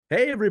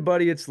Hey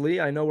everybody, it's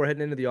Lee. I know we're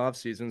heading into the off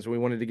season, so we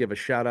wanted to give a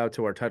shout out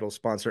to our title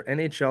sponsor,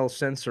 NHL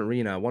Sense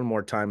Arena, one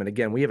more time. And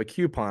again, we have a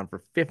coupon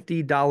for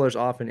 $50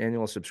 off an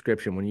annual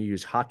subscription when you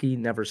use Hockey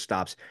Never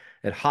Stops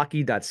at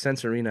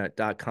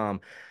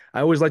hockey.sensearena.com. I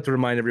always like to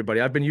remind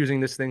everybody, I've been using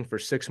this thing for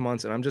 6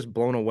 months and I'm just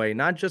blown away,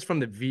 not just from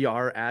the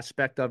VR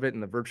aspect of it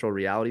and the virtual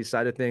reality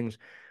side of things,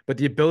 but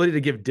the ability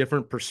to give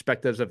different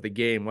perspectives of the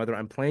game, whether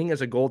I'm playing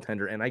as a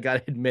goaltender. And I got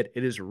to admit,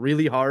 it is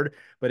really hard,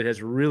 but it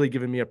has really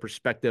given me a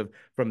perspective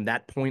from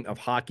that point of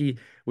hockey,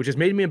 which has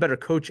made me a better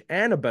coach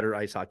and a better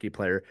ice hockey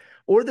player.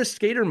 Or the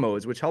skater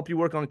modes, which help you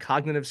work on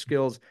cognitive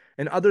skills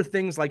and other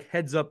things like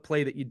heads up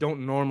play that you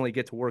don't normally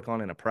get to work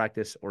on in a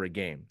practice or a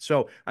game.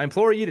 So I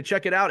implore you to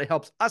check it out. It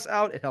helps us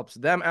out, it helps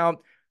them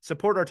out.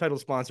 Support our title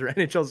sponsor,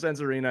 NHL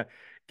Sense Arena.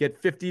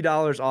 Get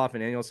 $50 off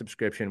an annual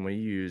subscription when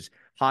you use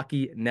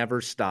Hockey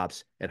Never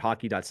Stops at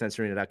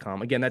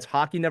hockey.sensearena.com. Again, that's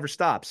Hockey Never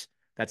Stops.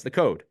 That's the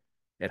code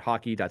at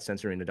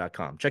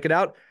hockey.sensearena.com. Check it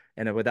out.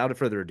 And without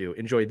further ado,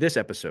 enjoy this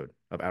episode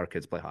of Our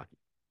Kids Play Hockey.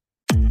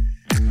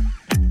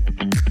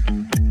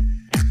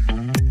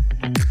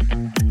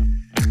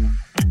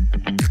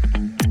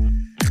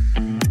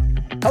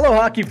 Hello,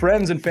 hockey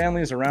friends and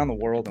families around the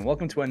world, and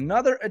welcome to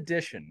another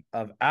edition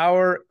of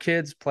Our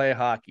Kids Play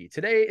Hockey.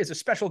 Today is a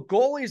special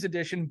goalies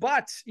edition,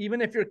 but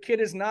even if your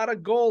kid is not a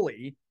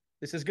goalie,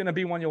 this is going to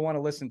be one you'll want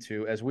to listen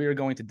to, as we are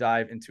going to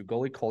dive into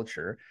goalie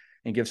culture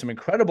and give some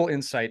incredible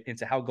insight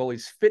into how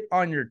goalies fit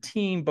on your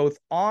team, both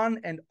on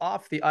and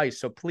off the ice.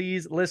 So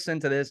please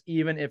listen to this,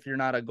 even if you're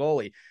not a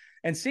goalie.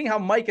 And seeing how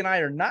Mike and I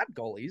are not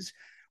goalies,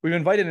 we've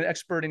invited an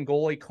expert in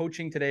goalie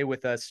coaching today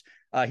with us.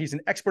 He's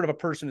an expert of a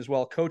person as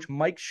well. Coach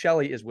Mike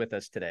Shelley is with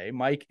us today.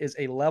 Mike is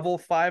a level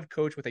 5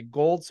 coach with a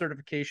gold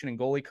certification in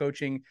goalie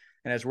coaching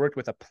and has worked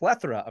with a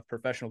plethora of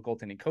professional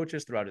goaltending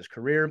coaches throughout his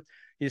career.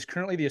 He is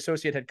currently the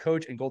associate head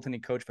coach and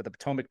goaltending coach for the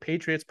Potomac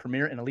Patriots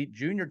Premier and Elite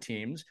Junior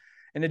teams,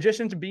 in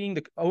addition to being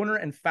the owner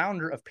and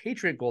founder of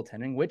Patriot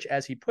Goaltending, which,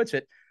 as he puts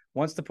it,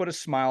 wants to put a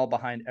smile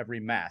behind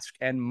every mask,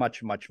 and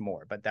much, much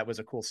more. But that was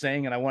a cool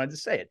saying, and I wanted to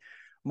say it.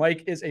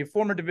 Mike is a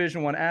former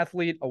Division I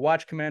athlete, a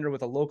watch commander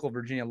with a local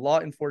Virginia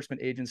law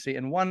enforcement agency,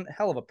 and one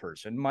hell of a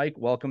person. Mike,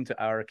 welcome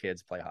to Our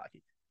Kids Play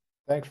Hockey.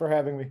 Thanks for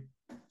having me.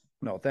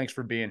 No, thanks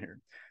for being here.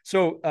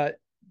 So,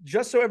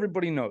 just so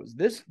everybody knows,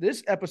 this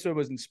episode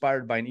was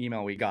inspired by an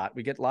email we got.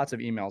 We get lots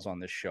of emails on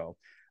this show.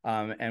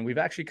 And we've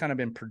actually kind of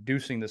been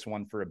producing this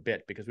one for a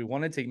bit because we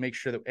wanted to make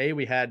sure that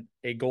we had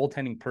a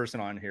goaltending person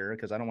on here,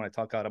 because I don't want to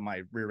talk out of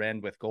my rear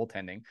end with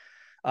goaltending.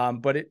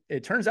 But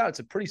it turns out it's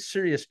a pretty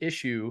serious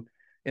issue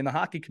in the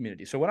hockey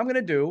community. So what I'm going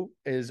to do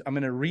is I'm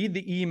going to read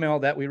the email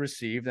that we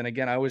received. And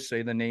again, I always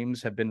say the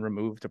names have been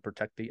removed to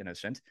protect the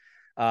innocent.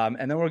 And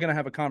then we're going to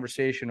have a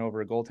conversation over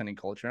a goaltending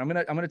culture. And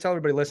I'm going to tell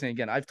everybody listening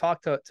again, I've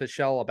talked to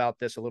Shell about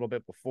this a little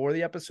bit before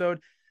the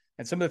episode.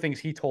 And some of the things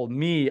he told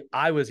me,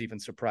 I was even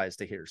surprised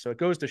to hear. So it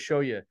goes to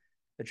show you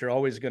that you're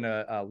always going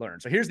to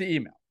learn. So here's the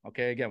email.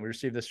 Okay. Again, we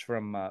received this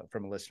from a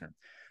listener.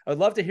 I would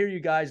love to hear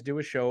you guys do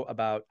a show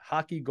about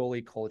hockey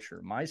goalie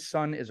culture. My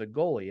son is a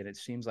goalie, and it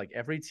seems like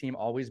every team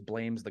always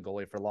blames the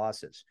goalie for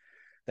losses.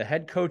 The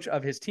head coach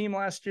of his team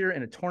last year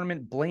in a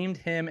tournament blamed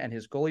him and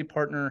his goalie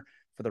partner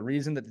for the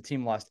reason that the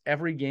team lost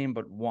every game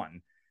but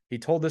one. He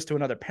told this to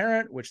another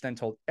parent, which then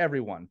told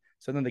everyone.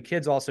 So then the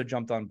kids also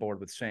jumped on board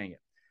with saying it.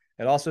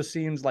 It also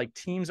seems like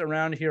teams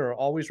around here are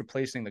always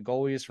replacing the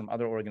goalies from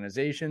other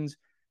organizations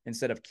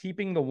instead of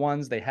keeping the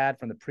ones they had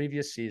from the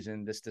previous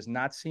season. This does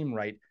not seem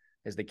right,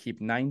 as they keep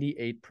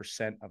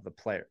 98% of the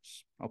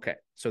players. Okay,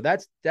 so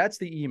that's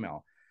the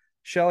email.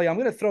 Shelley, I'm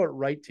going to throw it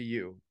right to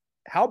you.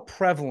 How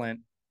prevalent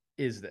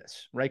is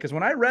this, right? Because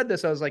when I read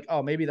this, I was like,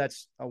 oh, maybe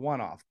that's a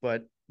one-off,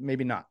 but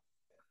maybe not.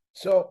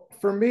 So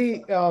for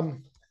me,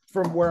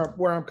 from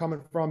where I'm coming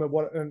from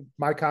and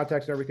my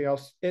context and everything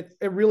else, it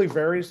really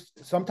varies.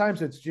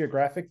 Sometimes it's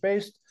geographic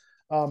based,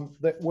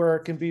 that where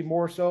it can be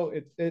more so.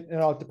 It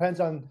depends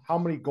on how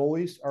many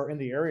goalies are in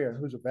the area and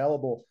who's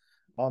available,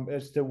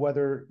 as to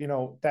whether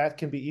that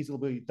can be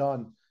easily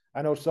done.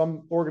 I know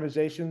some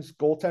organizations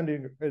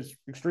goaltending is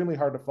extremely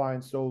hard to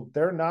find, so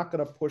they're not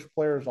going to push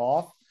players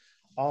off.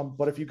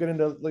 But if you get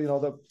into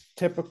the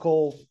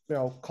typical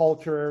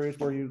culture areas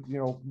where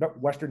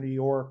Western New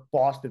York,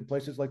 Boston,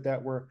 places like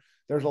that where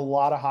there's a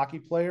lot of hockey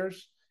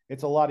players,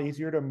 it's a lot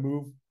easier to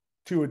move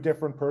to a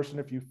different person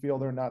if you feel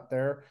they're not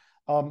there.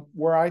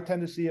 Where I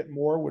tend to see it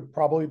more would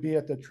probably be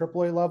at the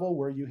AAA level,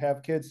 where you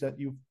have kids that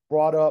you've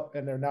brought up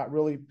and they're not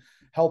really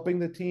helping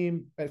the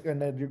team, and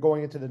then you're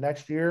going into the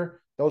next year.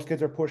 Those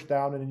kids are pushed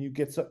down, and then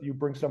you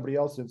bring somebody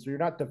else in. So you're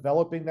not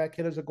developing that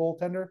kid as a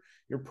goaltender.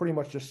 You're pretty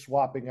much just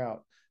swapping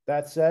out.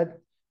 That said,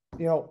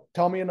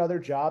 tell me another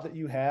job that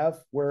you have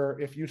where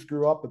if you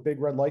screw up, the big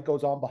red light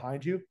goes on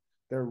behind you.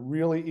 They're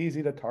really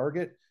easy to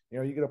target.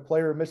 You get a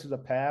player who misses a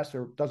pass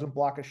or doesn't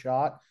block a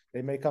shot,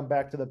 they may come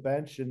back to the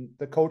bench, and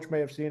the coach may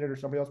have seen it or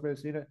somebody else may have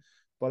seen it.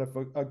 But if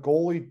a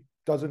goalie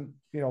doesn't,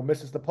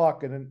 misses the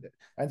puck and then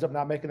ends up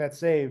not making that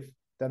save,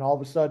 then all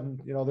of a sudden,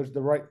 there's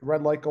the right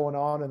red light going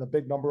on and the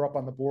big number up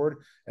on the board,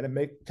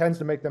 and tends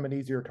to make them an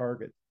easier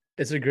target.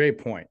 It's a great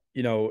point,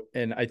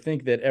 and I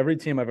think that every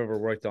team I've ever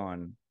worked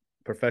on,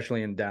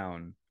 professionally and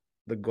down,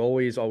 the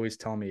goalies always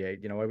tell me, hey,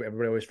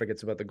 everybody always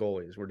forgets about the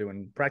goalies. We're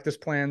doing practice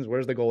plans.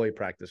 Where's the goalie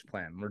practice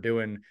plan? We're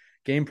doing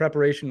game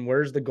preparation.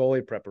 Where's the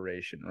goalie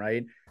preparation?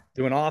 Right?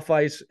 Doing off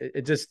ice.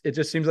 It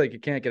just seems like you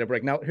can't get a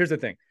break. Now, here's the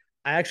thing.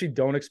 I actually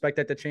don't expect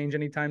that to change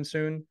anytime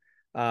soon.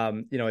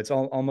 It's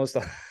almost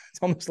it's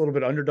almost a little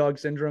bit underdog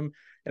syndrome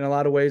in a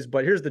lot of ways.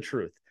 But here's the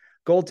truth: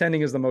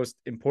 goaltending is the most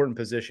important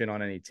position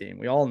on any team.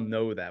 We all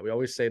know that. We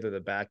always say they're the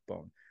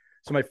backbone.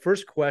 So my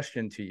first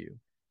question to you,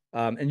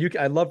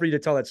 I'd love for you to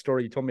tell that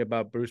story you told me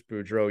about Bruce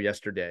Boudreau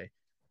yesterday,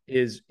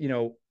 is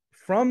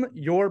from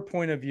your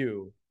point of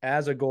view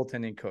as a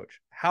goaltending coach,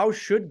 how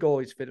should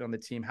goalies fit on the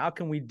team? How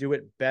can we do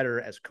it better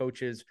as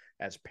coaches,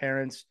 as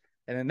parents?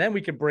 And then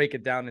we can break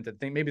it down into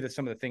maybe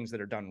some of the things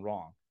that are done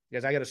wrong.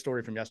 Because I got a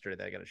story from yesterday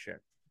that I got to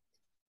share.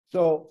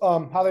 So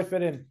how they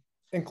fit in,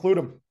 include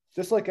them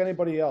just like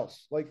anybody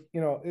else. Like,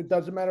 it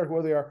doesn't matter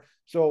who they are.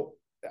 So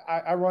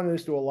I run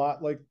into a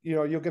lot. Like,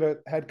 you'll get a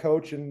head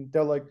coach and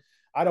they're like,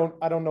 I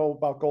don't know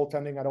about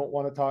goaltending. I don't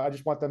want to talk. I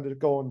just want them to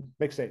go and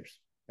make saves.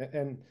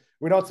 And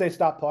we don't say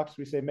stop pucks.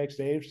 We say make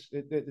saves.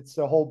 It's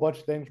a whole bunch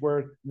of things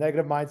where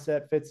negative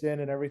mindset fits in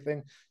and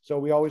everything. So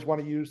we always want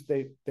to use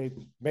they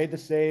made the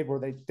save or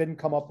they didn't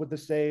come up with the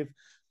save,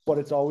 but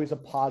it's always a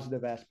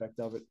positive aspect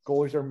of it.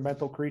 Goalies are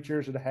mental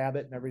creatures and a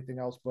habit and everything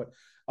else, but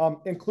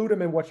include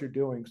them in what you're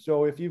doing.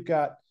 So if you've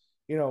got,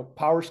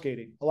 power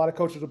skating, a lot of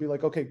coaches will be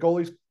like, okay,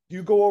 goalies,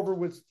 you go over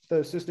with the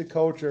assistant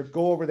coach or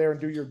go over there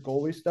and do your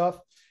goalie stuff.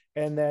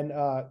 And then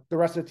the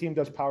rest of the team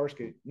does power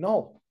skate.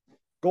 No,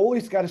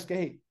 goalies got to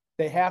skate.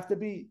 They have to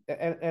be,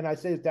 and I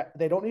say that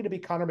they don't need to be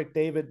Connor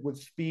McDavid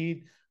with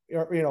speed,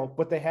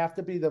 but they have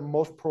to be the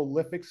most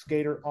prolific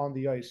skater on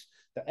the ice.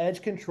 The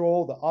edge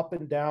control, the up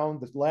and down,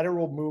 the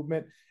lateral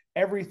movement,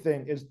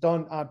 everything is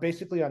done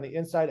basically on the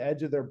inside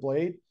edge of their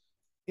blade.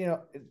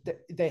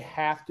 They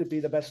have to be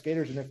the best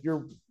skaters. And if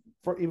you're,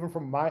 even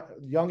from my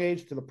young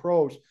age to the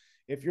pros,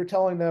 if you're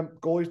telling them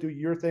goalies do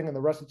your thing and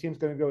the rest of the team's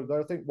going to go to the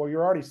other thing, well,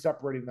 you're already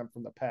separating them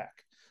from the pack.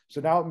 So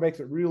now it makes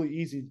it really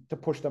easy to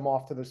push them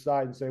off to the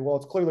side and say, well,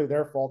 it's clearly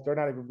their fault. They're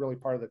not even really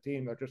part of the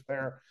team. They're just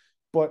there.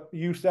 But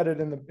you said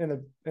it in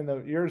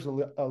the years,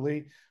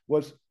 Lee,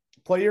 was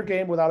play your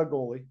game without a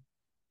goalie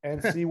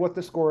and see what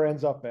the score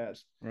ends up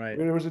as. Right.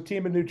 There was a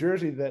team in New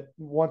Jersey that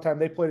one time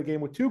they played a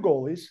game with two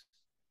goalies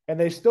and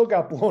they still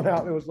got blown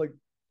out. It was like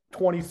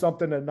 20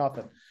 something to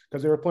nothing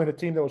because they were playing a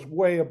team that was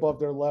way above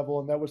their level.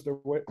 And that was their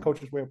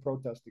coach's way of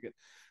protesting it.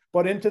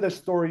 But into the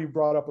story you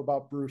brought up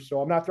about Bruce. So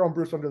I'm not throwing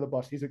Bruce under the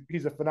bus.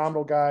 He's a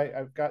phenomenal guy.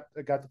 I got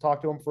to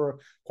talk to him for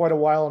quite a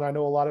while. And I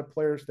know a lot of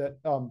players that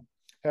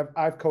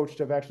I've coached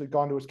have actually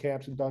gone to his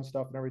camps and done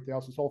stuff and everything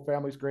else. His whole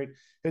family's great.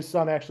 His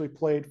son actually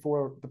played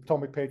for the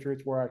Potomac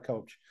Patriots where I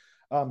coach.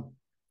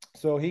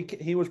 So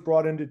he was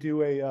brought in to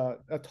do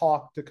a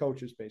talk to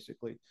coaches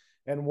basically.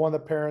 And one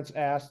of the parents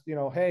asked,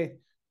 hey,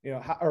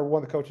 or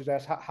one of the coaches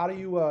asked, how do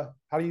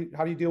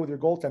you deal with your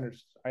goaltenders?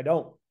 I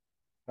don't.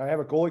 I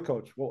have a goalie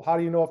coach. Well, how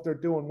do you know if they're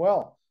doing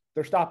well?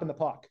 They're stopping the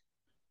puck.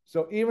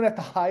 So even at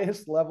the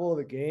highest level of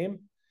the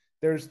game,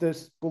 there's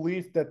this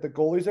belief that the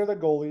goalies are the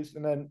goalies,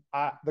 and then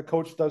the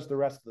coach does the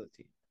rest of the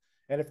team.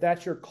 And if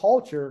that's your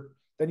culture,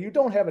 then you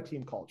don't have a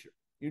team culture.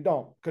 You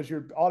don't, because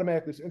you're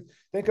automatically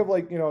think of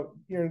like,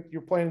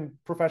 you're playing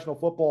professional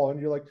football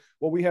and you're like,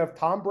 well, we have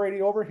Tom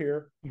Brady over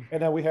here,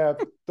 and then we have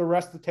the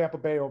rest of Tampa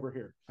Bay over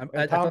here.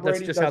 I thought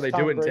that's just how they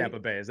do it in Tampa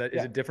Bay. Is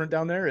it different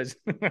down there?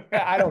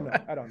 I don't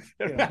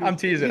know. I'm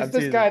teasing. He's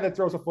this guy that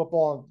throws a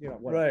football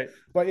and whatever. Right.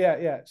 But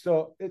yeah.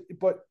 So,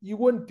 but you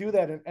wouldn't do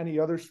that in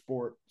any other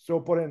sport. So,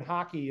 but in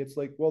hockey, it's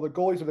like, well, the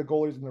goalies are the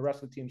goalies and the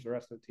rest of the team's the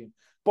rest of the team.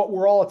 But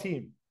we're all a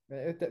team.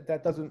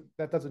 That doesn't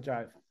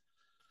jive.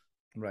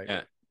 Right.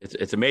 Yeah.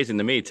 It's amazing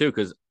to me too,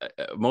 because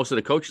most of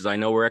the coaches I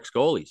know were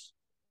ex-goalies.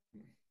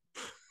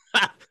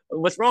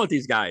 What's wrong with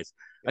these guys?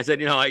 I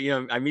said,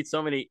 I meet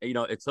so many.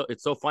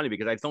 It's so funny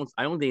because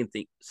I don't even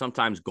think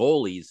sometimes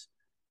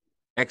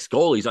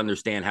ex-goalies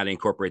understand how to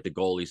incorporate the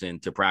goalies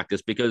into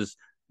practice because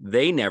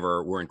they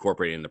never were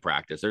incorporated into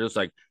practice. They're just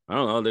like, I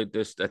don't know. They're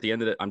just at the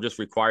end of it, I'm just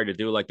required to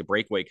do like the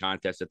breakaway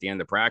contest at the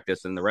end of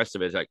practice, and the rest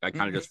of it, I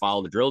kind of just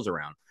follow the drills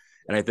around.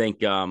 And I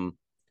think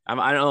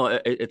I don't know.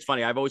 It's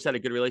funny. I've always had a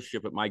good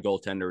relationship with my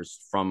goaltenders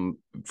from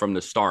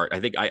the start.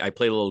 I think I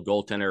played a little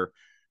goaltender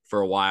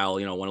for a while.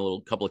 Won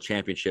a couple of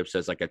championships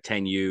as like a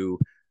 10U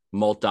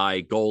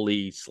multi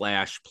goalie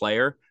 /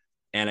 player.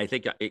 And I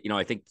think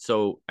I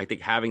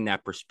think having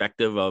that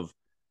perspective of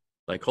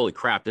like, holy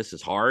crap, this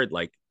is hard.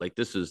 Like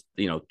this is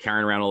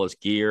carrying around all this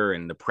gear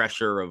and the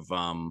pressure of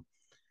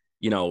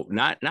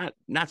not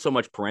so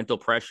much parental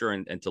pressure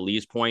and to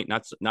Lee's point,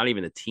 not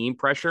even the team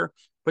pressure,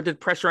 but the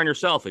pressure on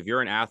yourself. If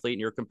you're an athlete and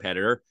you're a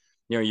competitor,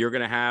 you're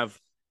going to have,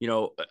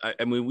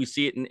 I mean, we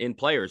see it in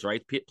players,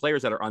 right?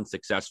 Players that are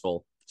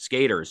unsuccessful,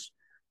 skaters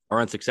are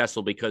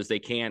unsuccessful because they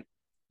can't,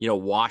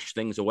 wash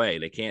things away.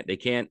 They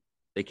can't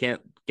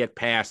get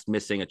past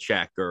missing a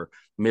check or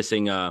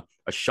missing a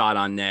shot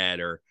on net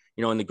or,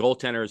 in the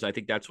goaltenders, I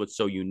think that's what's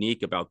so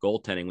unique about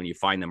goaltending when you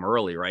find them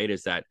early, right?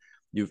 Is that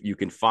you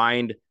can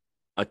find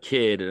a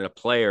kid and a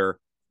player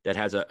that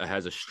has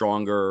a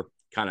stronger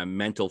kind of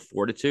mental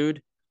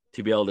fortitude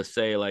to be able to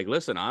say, like,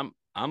 listen,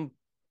 I'm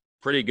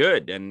pretty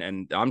good,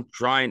 and I'm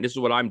trying. This is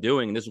what I'm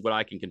doing, and this is what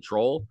I can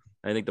control.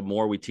 I think the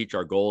more we teach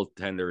our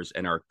goaltenders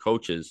and our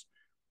coaches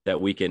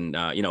that we can,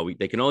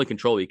 they can only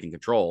control what you can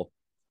control.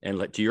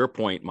 And to your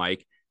point,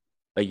 Mike,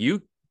 like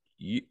you,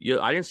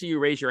 I didn't see you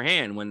raise your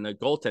hand when the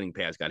goaltending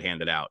pads got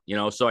handed out.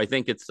 So I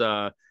think it's,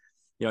 I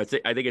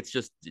think it's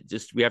just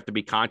we have to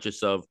be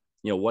conscious of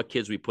what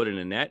kids we put in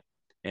the net,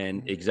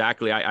 and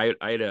exactly. I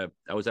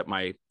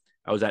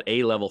was at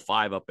A-level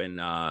 5 up in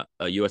a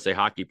USA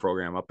Hockey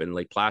program up in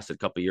Lake Placid a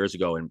couple of years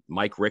ago, and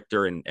Mike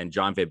Richter and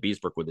John Van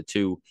Beesbrook were the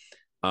two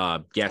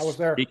guest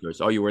speakers.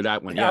 Oh, you were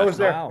that one? Yeah, I was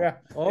there. Wow. Yeah.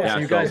 Oh, yeah. so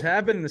you guys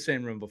have been in the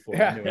same room before.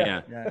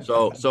 Yeah.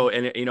 So,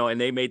 and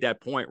they made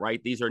that point,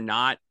 right? These are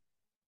not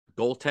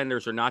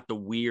goaltenders are not the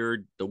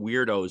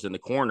weirdos in the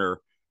corner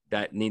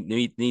that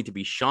need to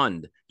be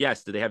shunned.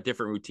 Yes, do they have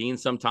different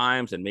routines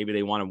sometimes, and maybe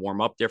they want to warm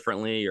up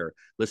differently or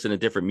listen to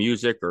different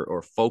music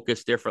or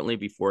focus differently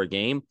before a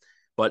game.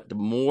 But the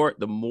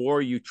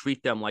more you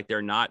treat them like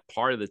they're not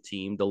part of the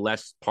team, the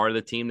less part of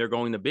the team they're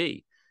going to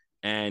be.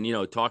 And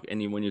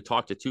when you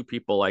talk to two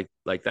people like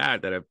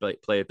that have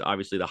played at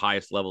obviously the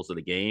highest levels of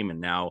the game, and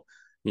now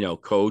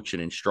coach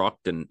and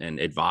instruct and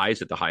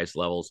advise at the highest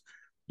levels,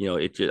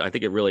 I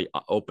think it really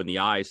opened the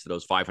eyes to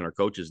those 500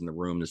 coaches in the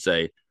room to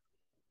say,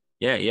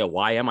 yeah,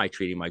 why am I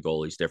treating my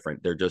goalies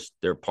different?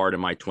 They're part of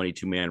my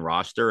 22-man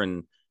roster,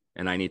 and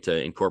I need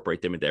to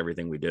incorporate them into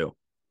everything we do.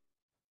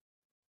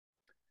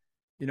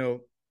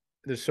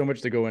 There's so much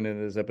to go into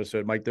this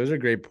episode, Mike. Those are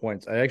great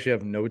points. I actually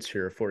have notes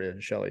here for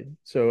you, Shelly.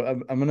 So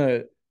I'm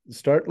gonna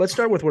start. Let's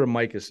start with where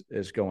Mike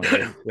is going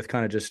with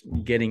kind of just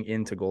getting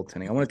into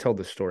goaltending. I want to tell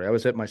the story. I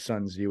was at my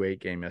son's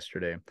U8 game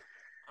yesterday,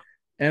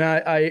 and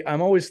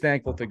I'm always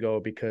thankful to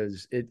go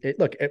because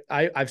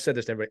I've said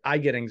this to everybody. I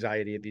get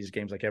anxiety at these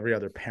games like every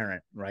other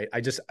parent, right?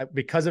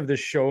 Because of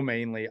this show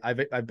mainly,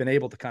 I've been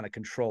able to kind of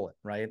control it,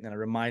 right? And I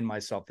remind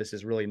myself this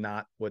is really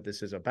not what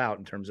this is about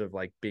in terms of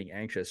like being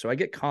anxious. So I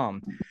get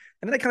calm.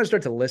 And then I kind of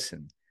start to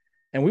listen.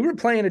 And we were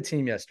playing a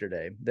team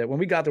yesterday that when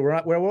we got there,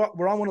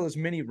 we're on one of those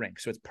mini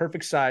rinks. So it's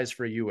perfect size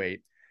for a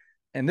U8.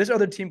 And this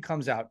other team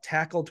comes out,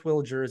 tackle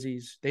twill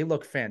jerseys. They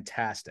look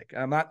fantastic.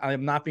 I'm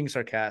not being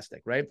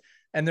sarcastic, right?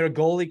 And their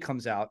goalie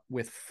comes out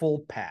with full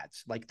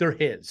pads. Like they're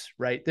his,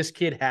 right? This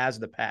kid has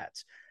the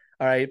pads.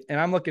 All right.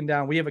 And I'm looking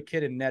down. We have a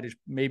kid in net who's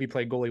maybe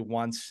played goalie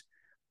once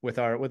with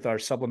our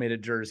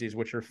sublimated jerseys,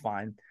 which are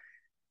fine.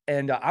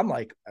 And I'm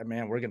like,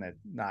 man, we're going to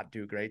not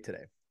do great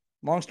today.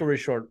 Long story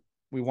short,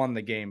 we won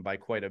the game by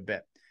quite a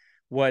bit.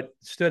 What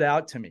stood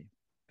out to me,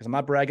 because I'm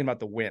not bragging about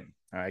the win,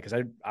 all right, because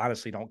I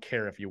honestly don't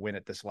care if you win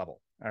at this level,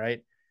 all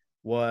right,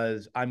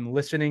 was I'm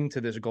listening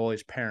to this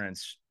goalie's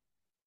parents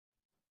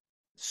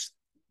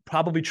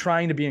probably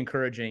trying to be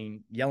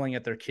encouraging, yelling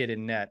at their kid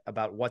in net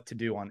about what to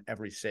do on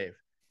every save.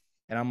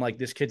 And I'm like,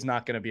 this kid's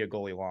not going to be a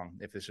goalie long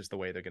if this is the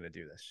way they're going to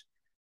do this,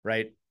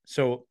 right?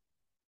 So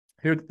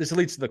here, this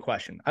leads to the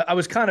question. I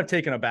was kind of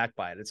taken aback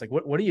by it. It's like,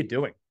 what are you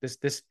doing?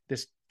 This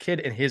kid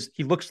and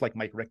he looks like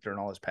Mike Richter and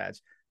all his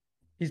pads.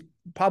 He's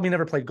probably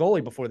never played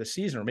goalie before the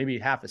season or maybe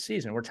half a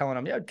season. We're telling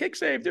him, yeah, kick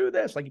save, do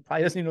this. Like he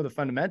probably doesn't even know the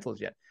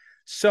fundamentals yet.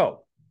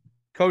 So,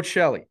 Coach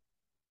Shelley,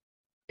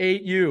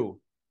 8U,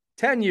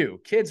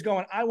 10U, kids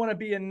going, I want to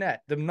be in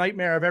net. The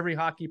nightmare of every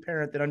hockey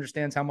parent that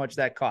understands how much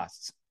that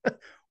costs.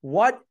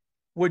 What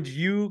would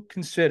you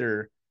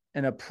consider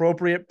an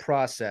appropriate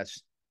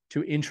process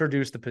to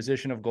introduce the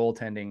position of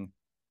goaltending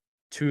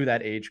to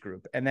that age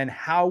group? And then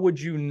how would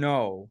you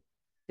know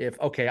if,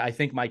 okay, I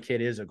think my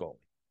kid is a goalie?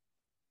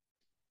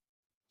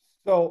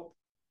 So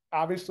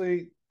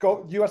obviously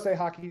USA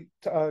Hockey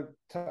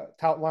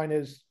tout line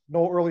is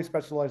no early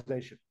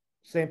specialization.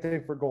 Same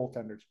thing for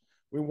goaltenders.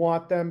 We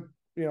want them,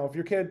 if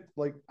your kid,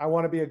 like, I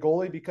want to be a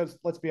goalie, because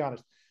let's be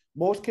honest,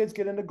 most kids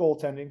get into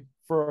goaltending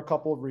for a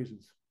couple of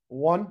reasons.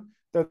 One,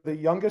 they're the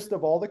youngest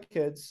of all the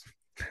kids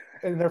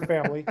in their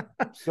family.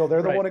 So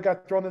they're the one that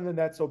got thrown in the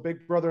net. So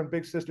big brother and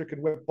big sister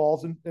can whip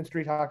balls and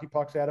street hockey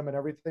pucks at them and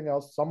everything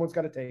else. Someone's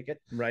got to take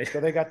it. Right. So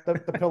they got the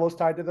pillows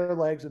tied to their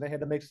legs and they had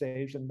to make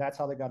saves, and that's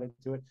how they got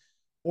into it.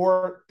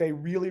 Or they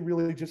really,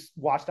 really just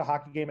watched a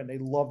hockey game and they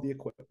love the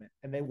equipment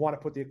and they want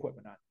to put the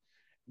equipment on.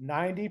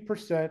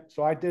 90%.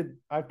 So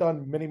I've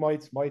done mini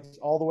mites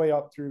all the way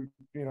up through,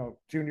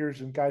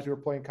 juniors and guys who are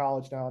playing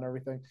college now and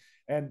everything.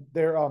 And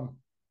they're,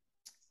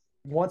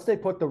 once they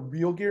put the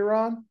real gear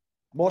on,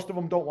 most of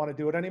them don't want to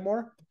do it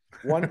anymore.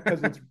 One,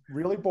 because it's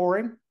really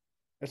boring,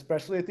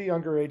 especially at the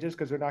younger ages,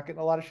 because they're not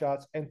getting a lot of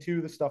shots. And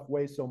two, the stuff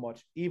weighs so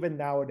much, even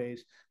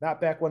nowadays.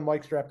 Not back when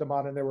Mike strapped them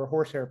on and there were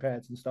horsehair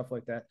pads and stuff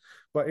like that.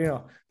 But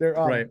they're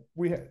right.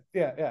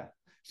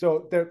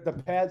 So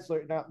the pads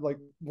are not like,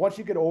 once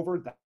you get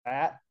over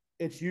that,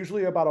 it's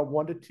usually about a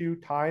 1 to 2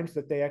 times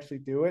that they actually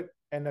do it.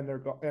 and then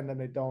and then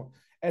they don't.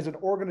 As an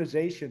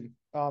organization,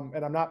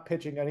 and I'm not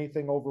pitching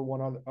anything over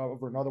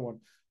over another one,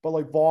 but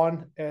like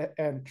Vaughn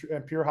and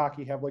Pure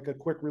Hockey have like a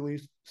quick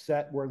release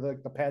set where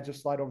the pads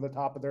just slide over the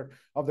top of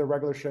their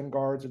regular shin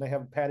guards, and they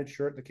have a padded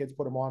shirt. The kids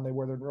put them on. They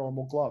wear their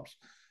normal gloves.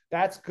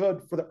 That's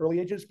good for the early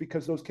ages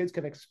because those kids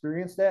can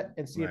experience that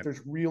and see if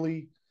there's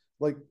really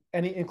like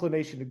any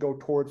inclination to go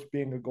towards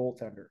being a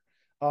goaltender.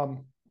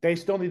 They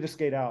still need to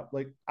skate out.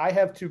 Like I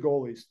have two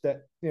goalies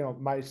that,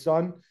 my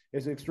son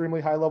is an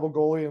extremely high level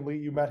goalie. And Lee,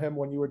 you met him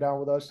when you were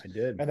down with us. I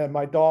did. And then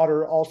my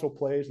daughter also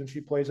plays, and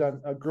she plays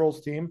on a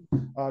girls team,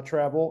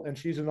 travel, and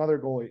she's another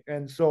goalie.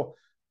 And so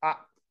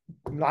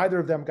neither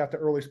of them got to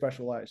early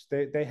specialize.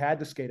 They had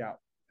to skate out.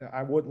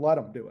 I wouldn't let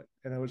them do it.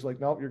 And it was like,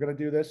 nope, you're going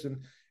to do this.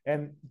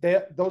 And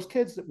those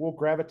kids will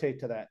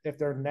gravitate to that. If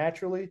they're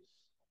naturally,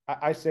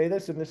 I say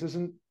this, and this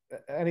isn't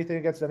anything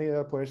against any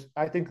other players.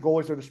 I think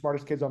goalies are the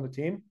smartest kids on the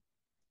team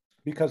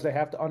because they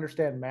have to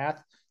understand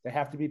math. They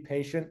have to be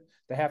patient.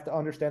 They have to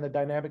understand the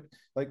dynamic.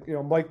 Like,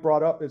 Mike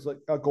brought up is like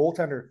a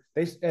goaltender.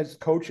 They, as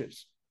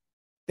coaches,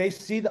 they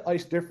see the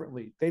ice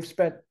differently. They've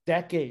spent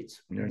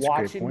decades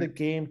watching the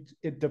game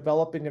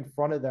developing in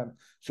front of them.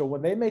 So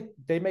when they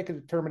make a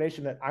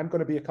determination that I'm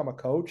going to become a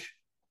coach,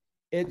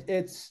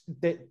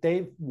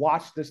 they've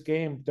watched this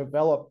game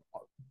develop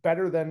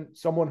better than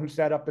someone who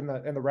sat up in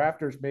the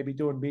rafters, maybe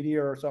doing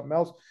media or something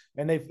else.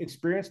 And they've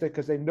experienced it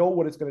because they know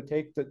what it's going to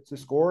take to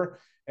score.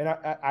 And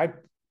I,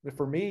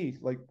 for me,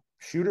 like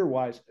shooter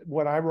wise,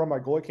 when I run my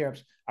goalie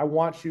camps, I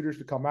want shooters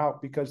to come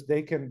out because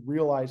they can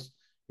realize,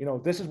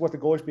 this is what the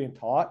goalie's being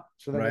taught.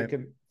 So then they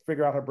can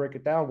figure out how to break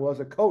it down. Well, as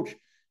a coach,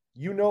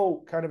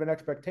 kind of an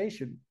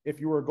expectation. If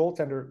you were a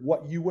goaltender,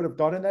 what you would have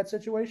done in that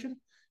situation,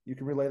 you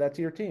can relay that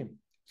to your team.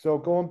 So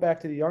going back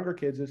to the younger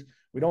kids is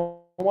we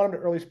don't want them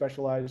to early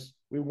specialize.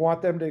 We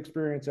want them to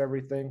experience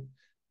everything.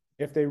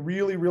 If they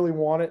really, really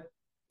want it,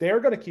 they're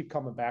going to keep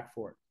coming back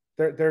for it.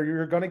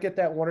 You're going to get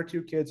that one or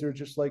two kids who are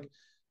just like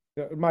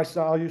my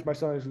son. I'll use my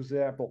son as an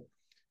example.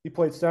 He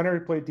played center, he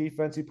played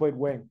defense, he played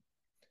wing.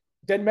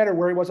 Didn't matter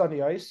where he was on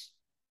the ice.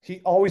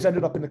 He always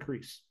ended up in the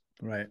crease.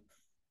 Right.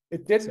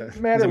 It didn't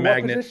matter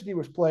what position he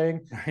was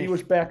playing. He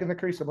was back in the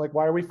crease. I'm like,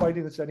 why are we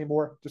fighting this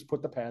anymore? Just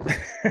put the pads.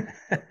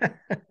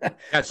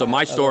 Yeah. So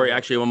my story,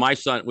 actually, when my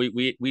son,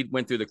 we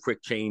went through the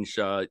quick change,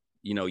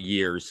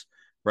 years,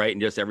 right,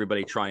 and just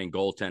everybody trying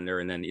goaltender,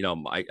 and then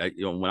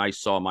when I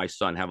saw my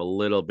son have a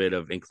little bit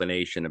of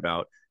inclination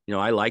about,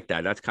 I like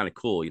that. That's kind of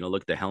cool.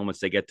 Look at the helmets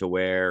they get to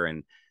wear,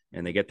 and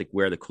they get to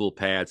wear the cool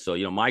pads. So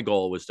my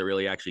goal was to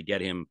really actually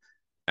get him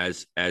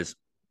as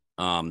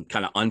kind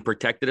of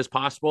unprotected as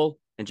possible,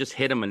 and just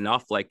hit him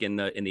enough, like in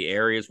the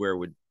areas where it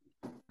would,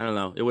 I don't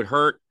know, it would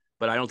hurt,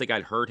 but I don't think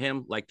I'd hurt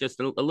him. Like just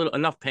a little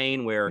enough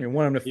pain where you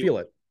want him to feel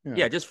it.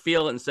 Yeah, just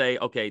feel it and say,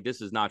 okay, this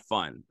is not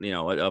fun.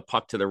 A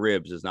puck to the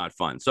ribs is not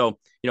fun. So,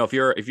 if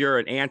you're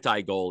an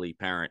anti-goalie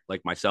parent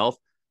like myself,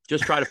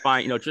 just try to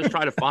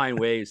find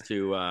ways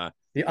to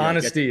the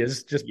honesty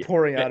is just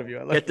pouring out of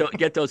you.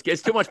 Get those kids.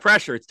 It's too much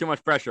pressure. It's too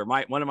much pressure.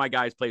 One of my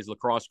guys plays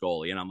lacrosse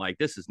goalie, and I'm like,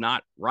 this is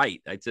not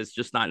right. It's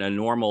just not a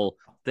normal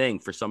thing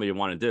for somebody to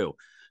want to do.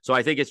 So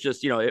I think it's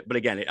just, but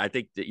again, I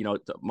think that,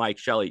 Mike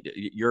Shelley,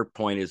 your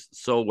point is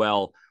so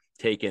well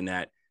taken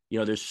that,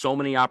 there's so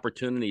many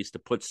opportunities to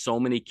put so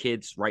many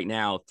kids right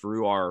now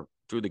through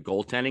the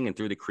goaltending and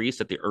through the crease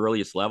at the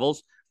earliest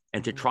levels,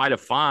 and to try to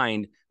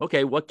find,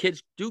 okay, what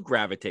kids do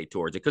gravitate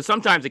towards it. Because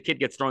sometimes a kid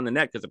gets thrown in the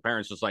net because the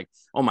parents just like,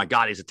 oh my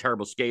God, he's a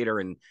terrible skater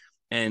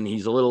and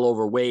he's a little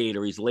overweight,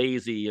 or he's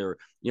lazy, or,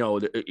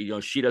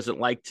 she doesn't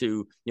like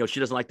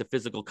the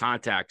physical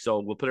contact. So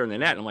we'll put her in the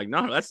net. And I'm like,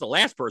 no, that's the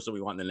last person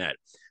we want in the net.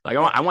 Like,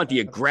 I want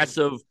the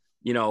aggressive,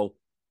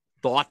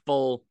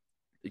 thoughtful,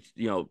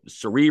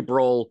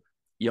 cerebral,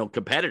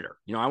 competitor.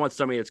 I want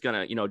somebody that's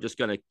going to, just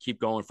going to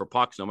keep going for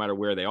pucks no matter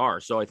where they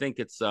are. So I think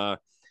it's,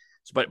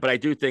 but I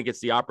do think it's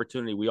the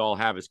opportunity we all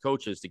have as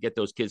coaches to get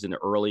those kids into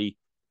early,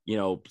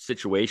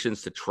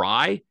 situations to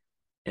try,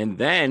 and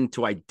then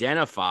to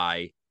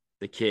identify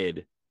the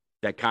kid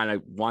that kind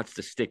of wants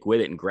to stick with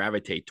it and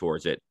gravitate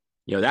towards it.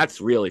 That's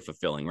really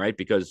fulfilling, right?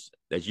 Because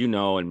as you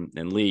know,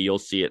 and Lee, you'll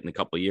see it in a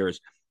couple of years.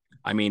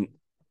 I mean,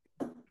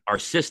 our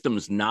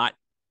system's not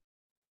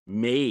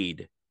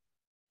made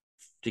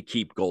to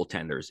keep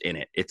goaltenders in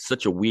it. It's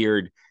such a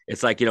weird,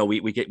 it's like,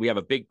 we have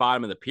a big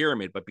bottom of the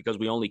pyramid, but because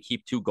we only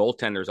keep two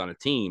goaltenders on a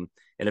team,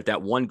 and if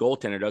that one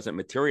goaltender doesn't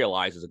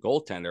materialize as a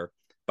goaltender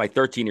by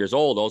 13 years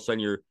old, all of a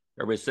sudden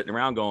everybody's sitting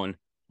around going,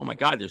 oh my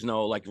God, there's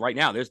no, like right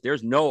now,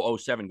 there's no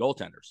 07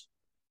 goaltenders.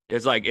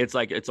 It's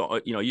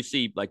you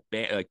see like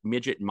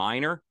midget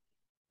minor.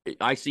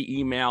 I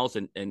see emails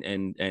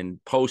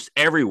and posts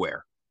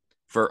everywhere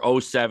for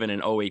 07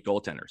 and 08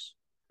 goaltenders,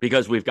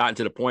 because we've gotten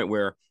to the point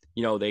where,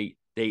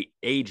 they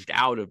aged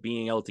out of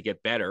being able to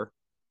get better,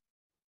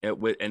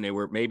 and they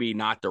were maybe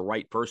not the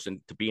right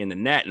person to be in the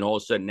net. And all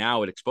of a sudden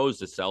now it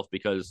exposed itself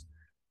because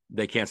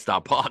they can't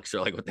stop pucks.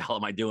 They're like, what the hell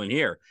am I doing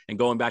here? And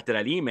going back to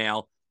that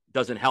email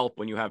doesn't help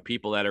when you have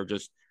people that are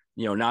just,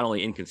 not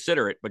only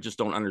inconsiderate, but just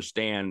don't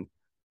understand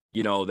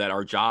that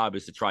our job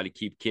is to try to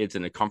keep kids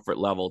in a comfort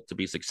level to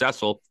be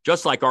successful,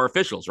 just like our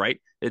officials,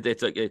 right?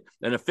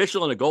 An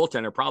official and a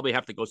goaltender probably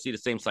have to go see the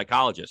same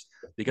psychologist,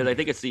 because I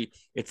think it's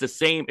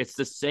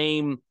the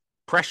same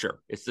pressure.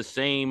 It's the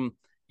same,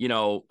 you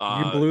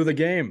blew the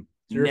game.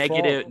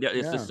 Negative.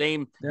 It's the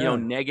same,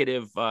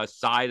 negative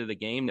side of the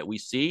game that we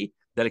see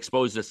that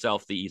exposes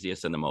itself the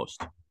easiest and the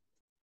most.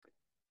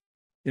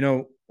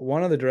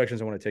 One of the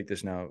directions I want to take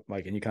this now,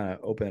 Mike, and you kind of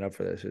open it up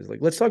for this, is like,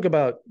 let's talk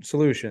about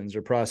solutions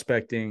or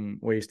prospecting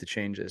ways to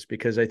change this,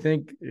 because I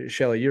think,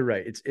 Shelly, you're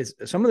right. It's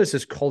some of this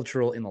is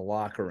cultural in the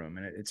locker room,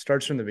 and it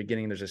starts from the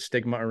beginning. There's a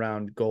stigma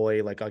around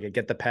goalie, like, okay,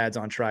 get the pads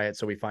on, try it,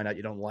 so we find out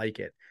you don't like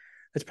it.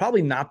 That's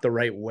probably not the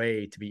right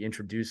way to be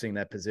introducing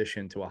that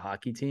position to a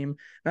hockey team.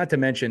 Not to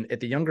mention, at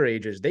the younger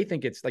ages, they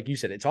think it's, like you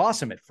said, it's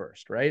awesome at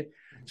first, right?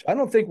 So I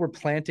don't think we're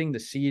planting the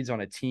seeds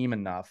on a team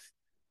enough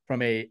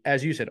from a,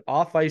 as you said,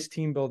 off-ice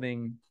team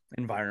building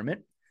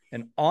environment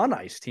and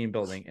on-ice team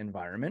building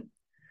environment,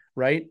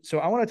 right? So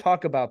I want to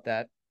talk about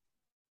that.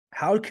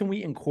 How can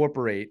we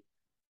incorporate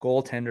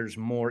goaltenders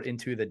more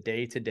into the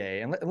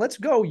day-to-day? And let's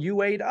go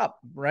U8 up,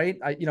 right?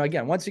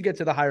 Again, once you get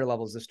to the higher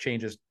levels, this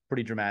changes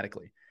pretty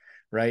dramatically,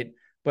 right?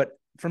 But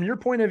from your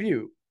point of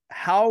view,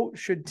 how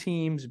should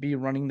teams be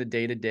running the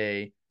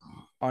day-to-day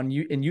in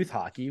youth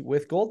hockey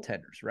with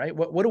goaltenders, right?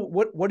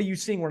 What are you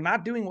seeing we're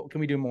not doing? What can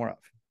we do more of?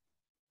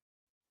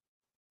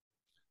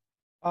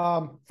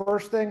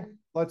 First thing,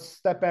 let's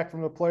step back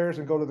from the players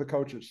and go to the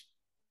coaches.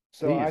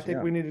 So please, I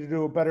think we need to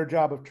do a better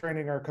job of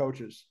training our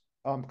coaches,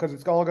 because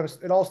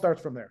it all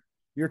starts from there.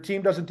 Your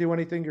team doesn't do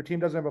anything. Your team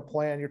doesn't have a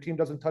plan. Your team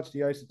doesn't touch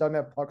the ice. It doesn't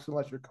have pucks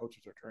unless your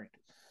coaches are trained.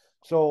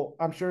 So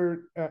I'm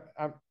sure,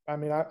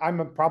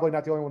 I'm probably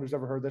not the only one who's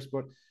ever heard this,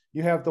 but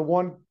you have the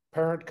one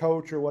parent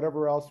coach or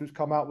whatever else who's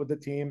come out with the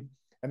team,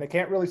 and they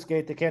can't really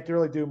skate. They can't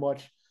really do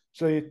much.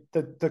 So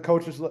the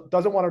coach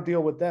doesn't want to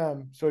deal with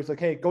them. So he's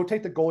like, hey, go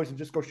take the goalies and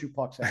just go shoot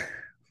pucks at them.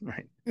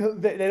 Right.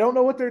 They don't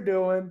know what they're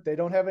doing. They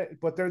don't have it,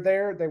 but they're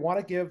there. They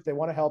want to give. They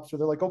want to help. So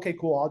they're like, okay,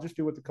 cool. I'll just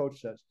do what the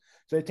coach says.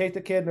 So they take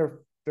the kid and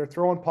they're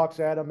throwing pucks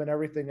at him and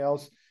everything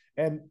else.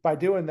 And by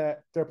doing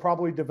that, they're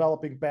probably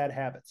developing bad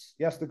habits.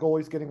 Yes, the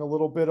goalie's getting a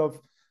little bit of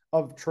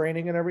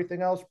training and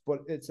everything else, but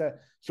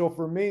so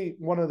for me,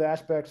 one of the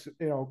aspects,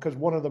 because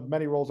one of the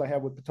many roles I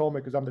have with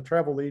Potomac is I'm the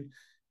travel lead,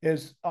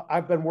 is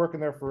I've been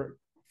working there for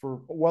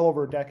well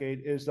over a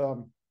decade, is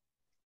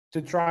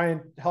to try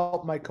and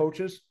help my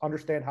coaches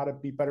understand how to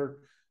be better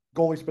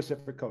goalie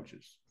specific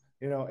coaches,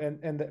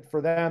 and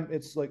for them,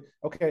 it's like,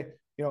 okay,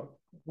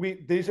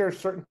 these are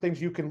certain things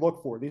you can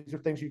look for. These are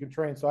things you can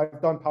train. So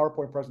I've done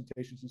PowerPoint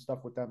presentations and stuff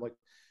with them, like,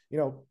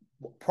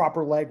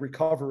 proper leg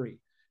recovery.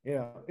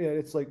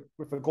 It's like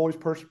if a goalie's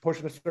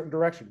pushing a certain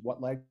direction,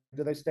 what leg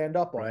do they stand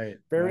up on? Right,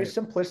 Very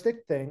simplistic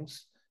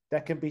things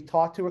that can be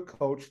taught to a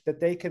coach that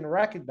they can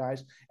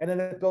recognize, and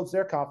then it builds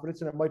their confidence,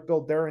 and it might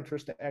build their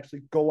interest to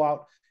actually go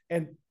out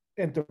and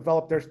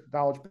develop their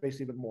knowledge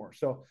base even more.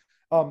 So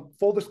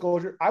full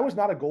disclosure, I was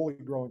not a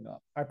goalie growing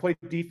up. I played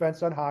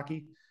defense on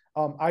hockey.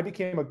 I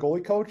became a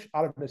goalie coach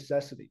out of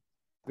necessity.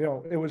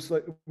 It was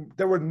like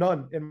there were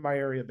none in my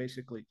area,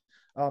 basically,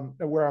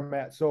 where I'm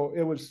at. So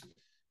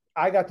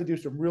I got to do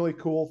some really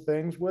cool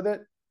things with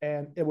it.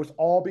 And it was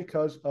all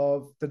because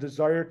of the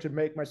desire to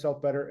make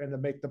myself better and to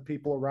make the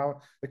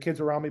kids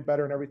around me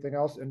better and everything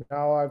else. And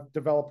now I've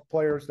developed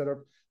players that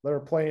are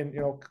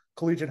playing,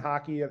 collegiate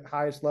hockey at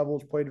highest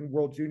levels, played in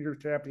World Junior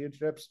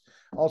Championships,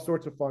 all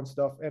sorts of fun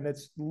stuff. And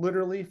it's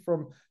literally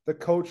from the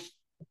coach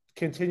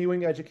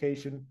continuing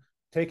education,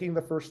 taking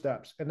the first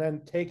steps, and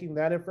then taking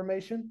that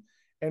information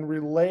and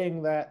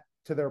relaying that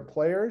to their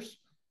players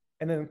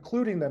and then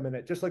including them in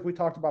it, just like we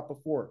talked about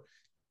before.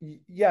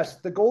 Yes,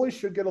 the goalies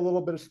should get a little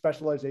bit of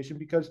specialization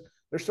because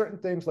there's certain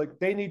things like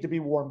they need to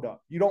be warmed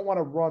up. You don't want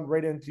to run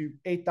right into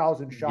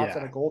 8,000 shots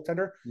on a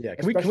goaltender. Yeah.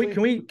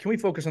 Can we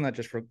focus on that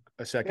just for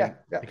a second?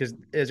 Yeah. Because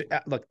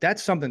look,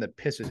 that's something that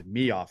pisses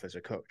me off as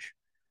a coach,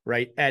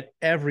 right? At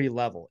every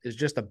level is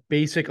just a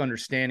basic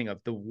understanding of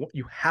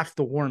you have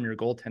to warm your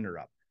goaltender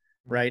up,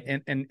 right?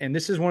 And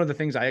this is one of the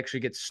things I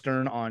actually get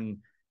stern on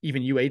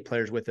even U8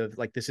 players with, of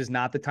like, this is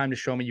not the time to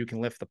show me you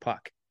can lift the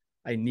puck.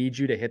 I need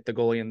you to hit the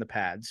goalie in the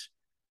pads.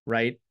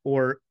 Right.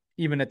 Or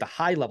even at the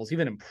high levels,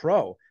 even in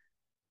pro,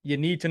 you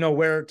need to know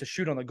where to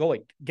shoot on the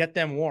goalie, get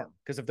them warm.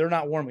 Because if they're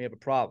not warm, we have a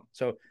problem.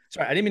 So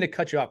sorry, I didn't mean to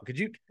cut you off. Could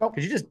you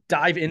just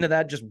dive into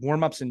that? Just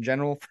warm-ups in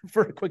general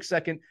for a quick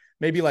second,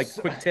 maybe like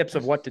quick tips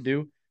of what to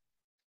do.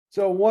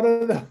 So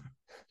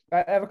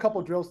I have a couple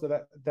of drills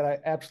that I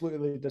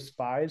absolutely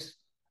despise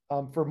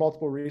for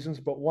multiple reasons,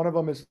 but one of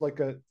them is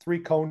like a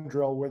 3-cone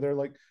drill where they're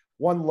like,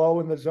 one low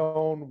in the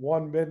zone,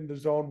 one mid in the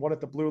zone, one at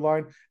the blue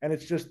line. And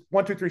it's just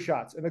 1, 2, 3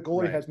 shots. And the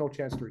goalie has no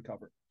chance to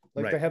recover.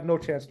 They have no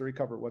chance to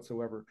recover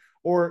whatsoever.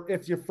 Or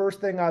if your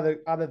first thing out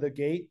of the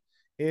gate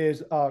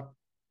is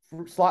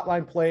slot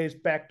line plays,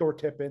 backdoor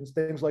tip-ins,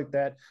 things like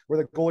that,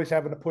 where the goalie's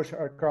having to push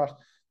across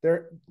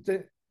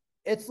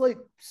it's like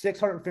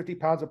 650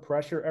 pounds of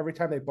pressure every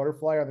time they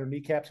butterfly on their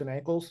kneecaps and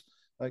ankles.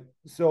 Like,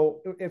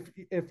 so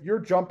if you're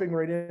jumping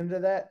right into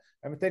that,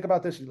 I mean, think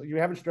about this: you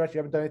haven't stretched, you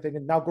haven't done anything,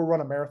 and now go run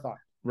a marathon.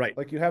 Right.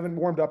 Like, you haven't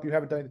warmed up, you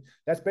haven't done anything.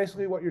 That's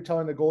basically what you're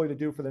telling the goalie to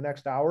do for the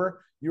next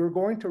hour. You're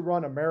going to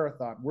run a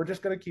marathon. We're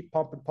just going to keep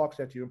pumping pucks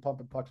at you and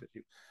pumping pucks at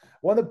you.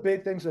 One of the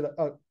big things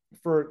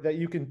that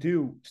you can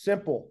do,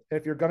 simple,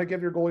 if you're going to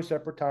give your goalie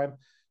separate time,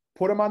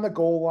 put them on the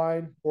goal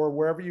line or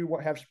wherever you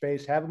have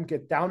space, have them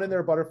get down in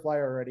their butterfly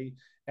already.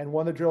 And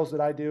one of the drills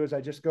that I do is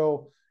I just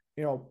go,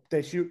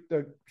 they shoot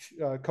the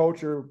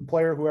coach or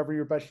player, whoever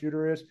your best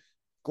shooter is,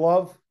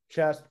 glove,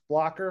 chest,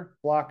 blocker,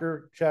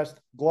 blocker, chest,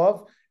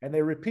 glove. And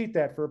they repeat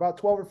that for about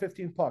 12 or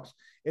 15 pucks.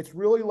 It's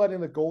really letting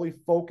the goalie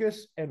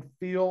focus and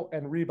feel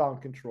and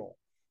rebound control.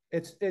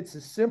 It's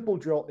a simple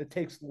drill. It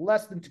takes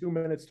less than 2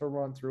 minutes to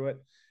run through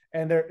it.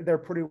 And they're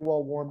pretty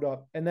well warmed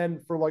up. And then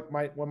for like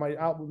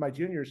out with my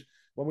juniors,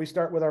 when we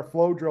start with our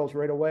flow drills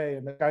right away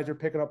and the guys are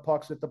picking up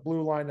pucks at the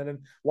blue line and then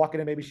walking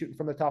and maybe shooting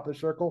from the top of the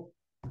circle,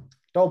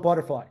 don't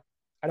butterfly.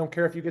 I don't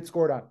care if you get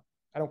scored on.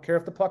 I don't care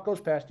if the puck goes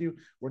past you.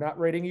 We're not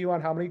rating you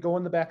on how many go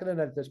in the back of the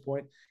net at this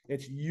point.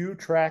 It's you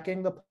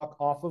tracking the puck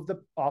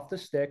off the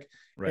stick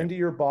into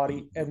your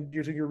body and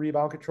using your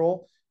rebound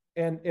control.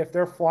 And if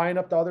they're flying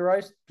up the other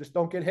ice, just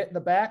don't get hit in the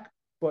back,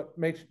 but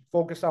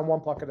focus on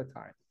one puck at a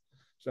time.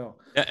 So,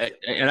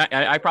 and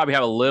I probably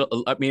have a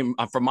little, I mean,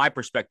 from my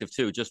perspective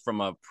too, just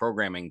from a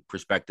programming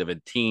perspective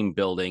and team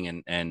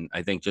building. And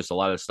I think just a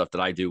lot of stuff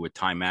that I do with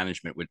time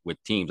management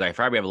with teams, I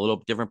probably have a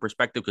little different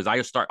perspective because I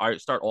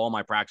start all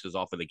my practices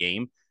off of the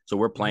game. So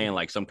we're playing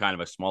like some kind of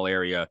a small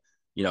area,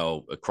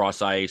 a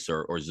cross ice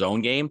or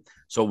zone game.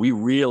 So we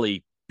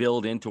really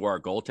build into our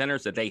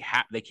goaltenders that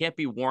they can't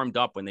be warmed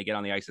up when they get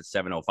on the ice at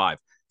 7:05.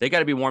 They got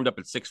to be warmed up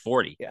at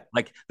 6:40. Yeah.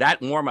 Like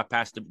that warm up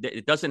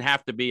it doesn't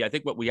have to be. I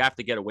think what we have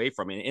to get away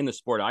from in the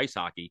sport of ice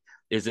hockey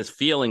is this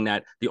feeling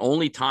that the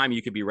only time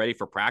you could be ready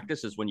for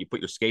practice is when you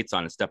put your skates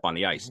on and step on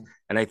the ice. Mm-hmm.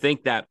 And I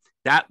think that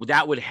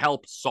would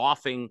help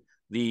soften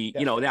the,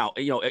 now,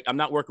 I'm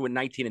not working with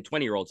 19 and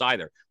 20-year-olds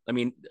either. I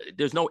mean,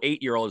 there's no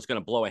 8-year-old that's going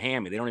to blow a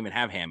hammy. They don't even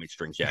have hammy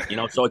strings yet,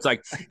 So it's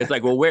like,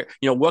 well,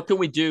 what can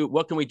we do?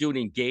 What can we do to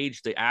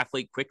engage the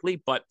athlete quickly?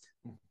 But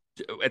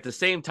at the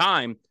same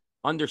time,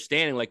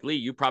 understanding, like Lee,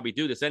 you probably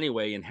do this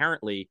anyway,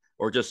 inherently,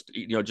 or just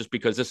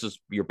because this is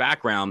your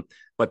background,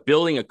 but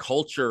building a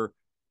culture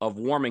of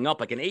warming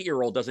up. Like an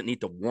 8-year-old doesn't need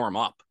to warm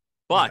up,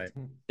 but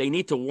they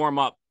need to warm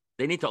up.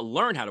 They need to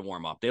learn how to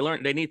warm up.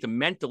 They need to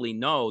mentally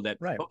know that,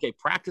 okay,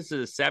 practice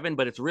is at 7,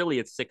 but it's really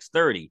at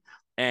 6:30.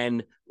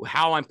 And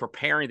how I'm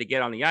preparing to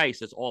get on the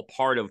ice is all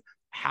part of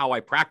how I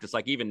practice.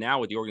 Like even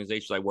now with the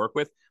organizations I work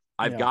with,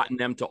 I've gotten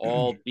them to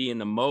all be in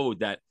the mode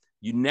that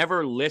you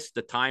never list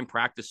the time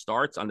practice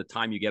starts on the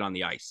time you get on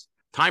the ice.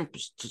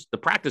 The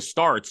practice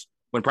starts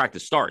when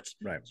practice starts.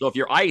 Right. So if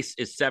your ice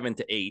is 7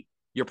 to 8,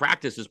 your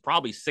practice is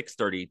probably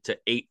 6:30 to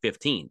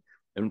 8:15.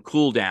 And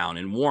cool down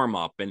and warm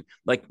up. And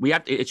like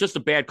it's just a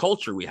bad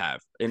culture we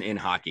have in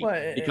hockey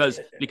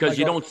because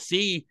you don't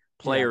see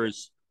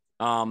players,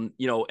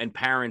 and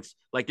parents,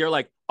 like they're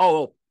like,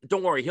 oh,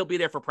 don't worry, he'll be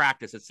there for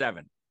practice at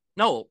 7.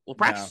 No, well,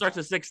 practice starts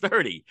at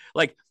 6:30.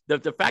 Like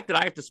the fact that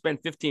I have to spend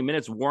 15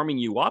 minutes warming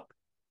you up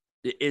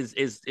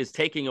is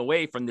taking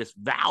away from this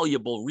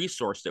valuable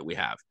resource that we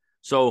have.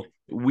 So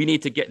we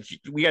got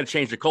to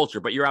change the culture,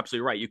 but you're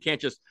absolutely right. You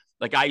can't just,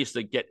 like I used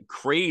to get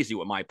crazy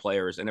with my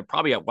players, and it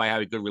probably why I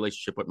have a good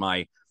relationship with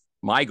my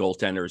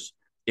goaltenders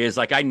is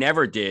like I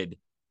never did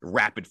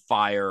rapid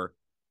fire,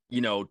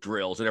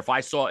 drills. And if I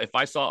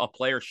saw a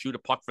player shoot a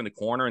puck from the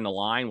corner in the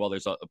line while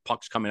there's a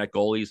puck's coming at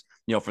goalies,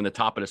 from the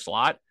top of the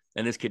slot,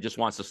 and this kid just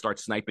wants to start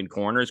sniping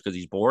corners because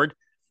he's bored.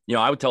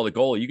 I would tell the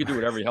goalie, you can do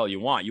whatever the hell you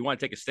want. You want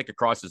to take a stick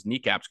across his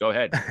kneecaps, go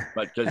ahead.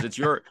 But because it's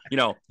your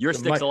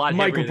stick's a lot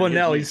heavier. Michael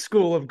Bonelli's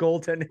school of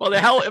goaltending. Well, the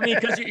hell, I mean,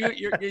 because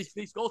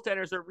these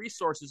goaltenders are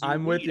resources.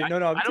 I'm with you.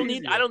 No, I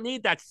don't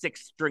need that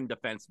 6-string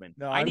defenseman.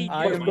 No, I need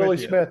Billy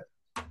Smith.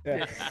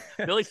 Yeah.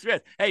 Billy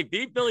Smith. Hey,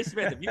 beat Billy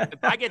Smith.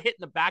 If I get hit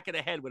in the back of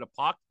the head with a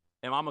puck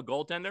and I'm a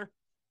goaltender,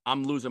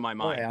 I'm losing my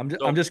mind. Okay,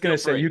 I'm just going to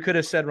say, you could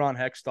have said Ron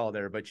Hextall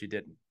there, but you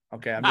didn't.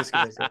 Okay, I'm just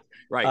going to say.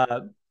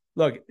 Right.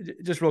 Look,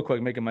 just real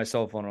quick, making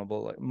myself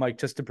vulnerable, Mike,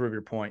 just to prove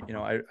your point.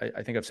 I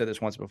think I've said this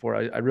once before.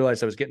 I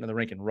realized I was getting to the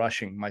rink and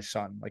rushing my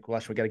son. Like,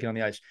 well, we got to get on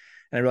the ice.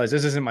 And I realized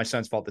this isn't my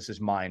son's fault. This is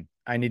mine.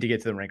 I need to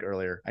get to the rink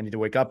earlier. I need to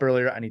wake up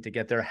earlier. I need to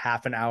get there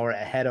half an hour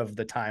ahead of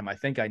the time I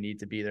think I need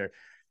to be there,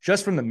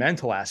 just from the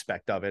mental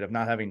aspect of it, of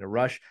not having to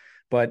rush.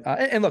 But,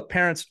 and look,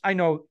 parents, I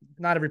know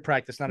not every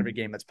practice, not every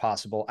game that's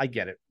possible. I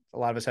get it. A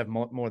lot of us have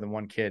more than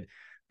one kid,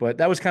 but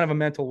that was kind of a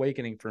mental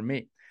awakening for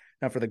me.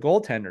 Now for the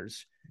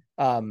goaltenders,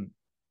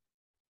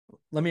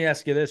 let me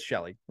ask you this,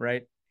 Shelly,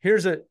 right?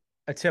 Here's a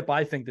tip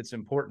I think that's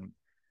important.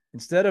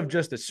 Instead of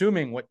just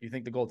assuming what you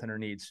think the goaltender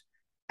needs,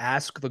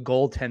 ask the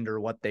goaltender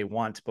what they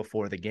want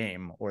before the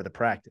game or the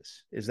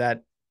practice. Is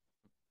that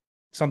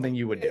something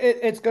you would do?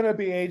 It's going to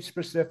be age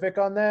specific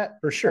on that.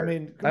 For sure. I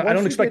mean, I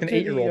don't expect an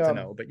 8-year-old to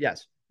know, but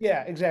yes.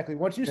 Yeah, exactly.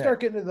 Once you start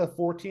getting to the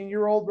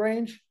 14-year-old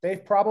range,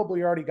 they've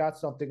probably already got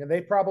something, and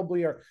they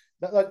probably are.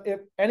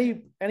 If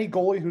any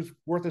goalie who's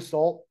worth his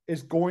salt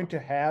is going to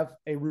have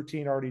a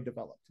routine already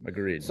developed.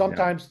 Agreed.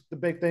 Sometimes the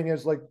big thing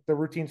is like the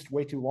routine's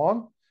way too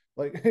long.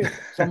 Like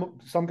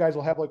some guys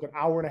will have like an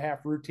hour and a half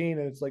routine,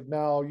 and it's like,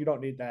 no, you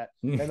don't need that.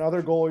 And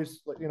other goalies,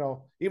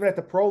 even at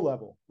the pro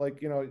level,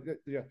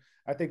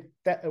 I think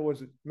that it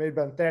was maybe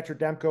been Thatcher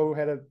Demko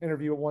had an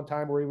interview at one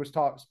time where he was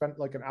spent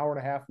like an hour and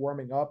a half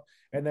warming up,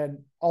 and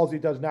then all he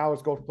does now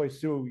is go play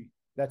Suey.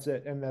 That's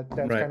it, and that's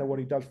kind of what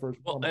he does for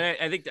his. Well, and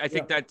I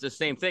think that's the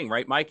same thing,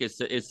 right, Mike? Is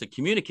to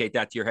communicate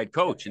that to your head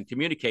coach and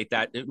communicate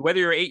that whether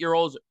you're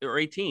 8-year-olds or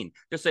 18,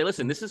 just say,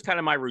 listen, this is kind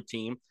of my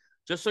routine.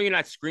 Just so you're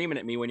not screaming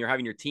at me when you're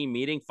having your team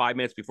meeting 5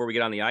 minutes before we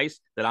get on the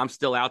ice that I'm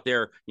still out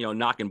there,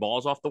 knocking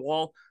balls off the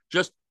wall.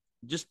 Just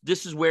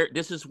this is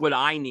what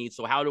I need.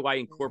 So how do I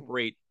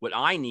incorporate what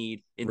I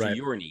need into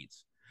your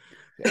needs?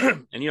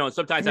 And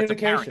sometimes that's a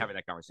parent having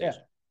that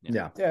conversation.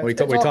 Yeah. We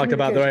talked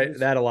about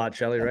that a lot,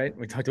 Shelly, right?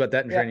 We talked about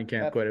that in training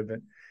camp quite a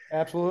bit.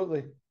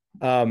 Absolutely.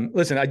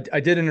 Listen, I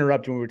did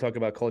interrupt when we were talking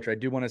about culture. I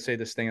do want to say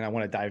this thing, and I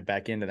want to dive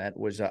back into that.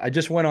 I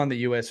just went on the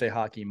USA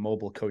Hockey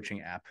mobile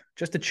coaching app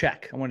just to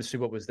check. I want to see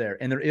what was there.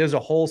 And there is a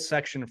whole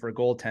section for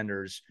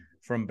goaltenders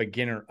from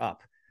beginner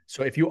up.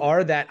 So if you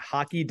are that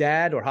hockey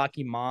dad or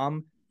hockey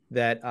mom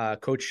that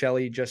Coach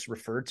Shelley just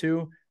referred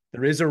to,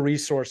 there is a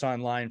resource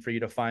online for you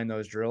to find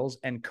those drills.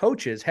 And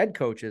coaches, head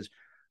coaches,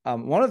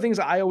 one of the things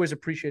I always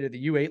appreciated at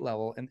the U8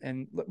 level,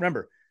 and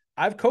remember,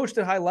 I've coached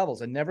at high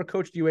levels. I never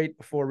coached U8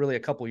 before really a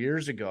couple of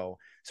years ago.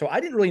 So I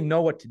didn't really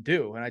know what to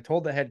do. And I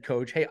told the head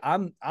coach, hey,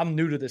 I'm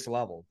new to this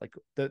level. Like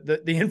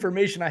the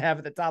information I have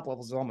at the top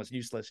levels is almost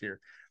useless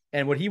here.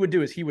 And what he would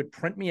do is he would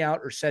print me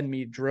out or send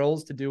me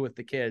drills to do with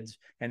the kids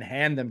and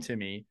hand them to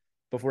me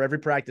before every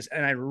practice.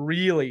 And I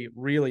really,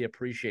 really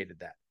appreciated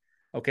that.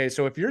 Okay.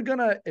 So if you're going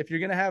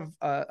to have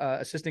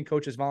assistant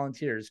coaches,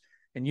 volunteers,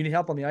 and you need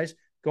help on the ice,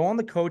 go on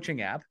the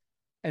coaching app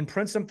and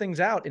print some things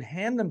out and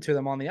hand them to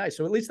them on the ice.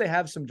 So at least they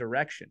have some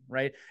direction,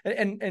 right?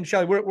 And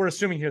Shelly, we're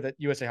assuming here that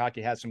USA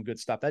Hockey has some good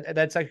stuff.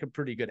 That's like a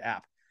pretty good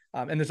app.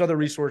 And there's other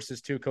resources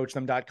too,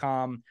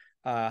 coachthem.com,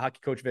 Hockey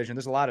Coach Vision.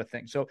 There's a lot of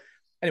things. So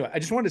anyway, I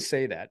just wanted to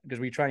say that because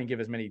we try and give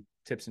as many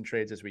tips and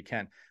trades as we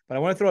can. But I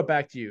want to throw it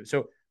back to you.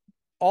 So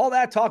all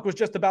that talk was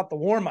just about the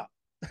warm-up.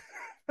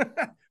 We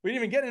didn't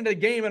even get into the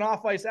game and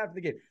off ice after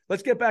the game.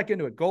 Let's get back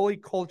into it.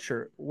 Goalie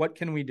culture. What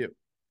can we do?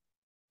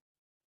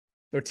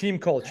 Their team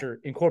culture,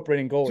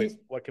 incorporating goalies.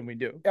 What can we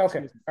do?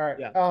 Okay. All right.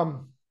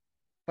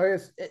 Yeah.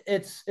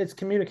 It's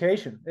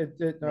communication.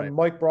 Right.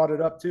 Mike brought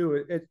it up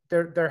too.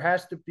 There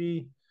has to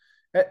be,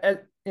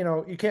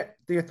 you can't.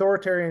 The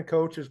authoritarian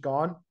coach is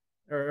gone,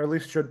 or at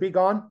least should be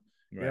gone.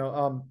 Right.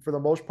 For the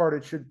most part,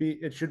 it should be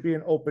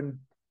an open,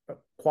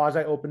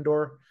 quasi open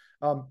door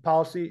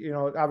policy.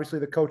 Obviously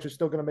the coach is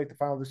still going to make the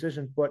final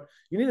decision, but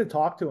you need to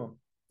talk to him.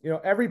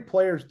 Every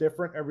player is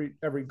different.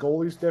 Every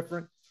goalie is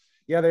different.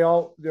 Yeah, we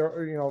all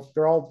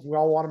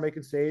want to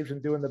make saves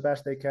and doing the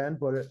best they can,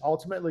 but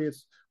ultimately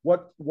it's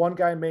what one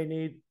guy may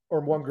need or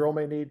one girl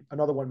may need,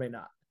 another one may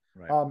not.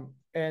 Right.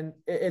 And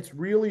it's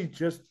really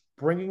just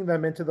bringing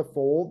them into the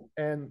fold,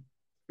 and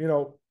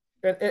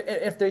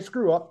if they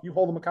screw up, you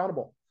hold them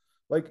accountable.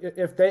 Like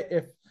if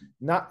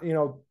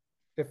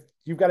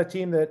you've got a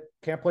team that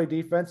can't play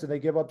defense and they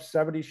give up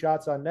 70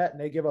 shots on net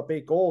and they give up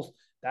 8 goals,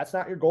 that's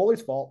not your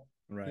goalie's fault.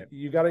 Right.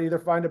 You got to either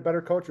find a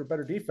better coach or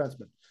better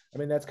defenseman. I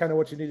mean, that's kind of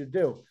what you need to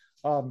do.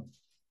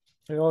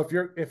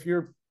 If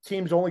your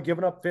team's only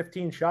giving up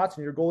 15 shots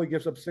and your goalie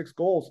gives up 6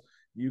 goals,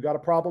 you got a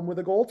problem with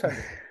a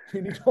goaltender.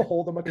 You need to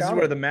hold them accountable. This is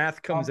where the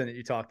math comes in that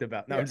you talked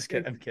about. No, I'm just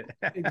kidding. I'm kidding.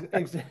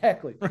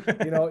 Exactly.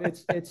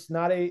 It's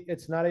not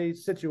a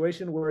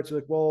situation where it's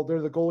like, well,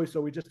 they're the goalie, so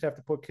we just have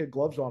to put kid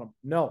gloves on them.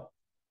 No.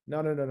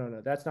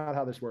 That's not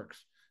how this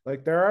works.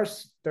 Like there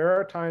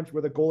are times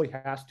where the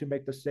goalie has to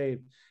make the save,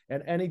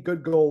 and any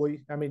good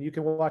goalie, I mean, you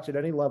can watch at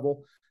any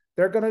level,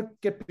 they're going to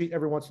get beat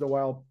every once in a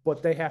while,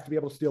 but they have to be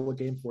able to steal the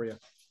game for you.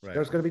 Right.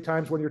 There's going to be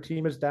times when your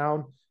team is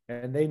down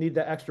and they need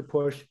the extra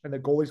push, and the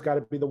goalie's got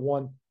to be the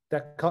one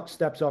that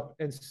steps up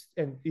and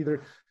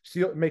either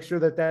make sure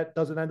that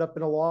doesn't end up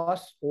in a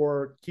loss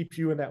or keeps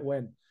you in that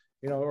win,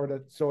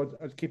 so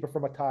keep it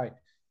from a tie.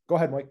 Go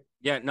ahead, Mike.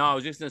 Yeah, no, I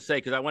was just going to say,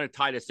 because I want to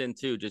tie this in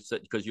too, just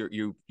because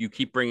you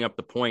keep bringing up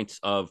the points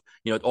of,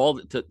 all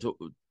to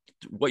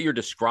what you're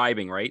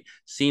describing, right?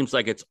 Seems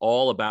like it's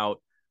all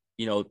about,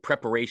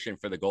 preparation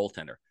for the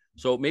goaltender.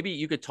 So maybe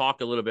you could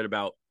talk a little bit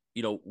about,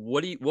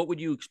 what would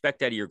you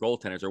expect out of your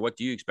goaltenders, or what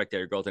do you expect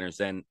out of your goaltenders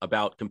then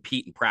about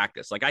compete and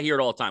practice? Like I hear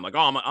it all the time, like, oh,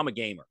 I'm a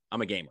gamer.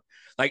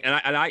 Like,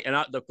 and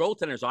I the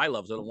goaltenders I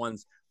love are the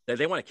ones that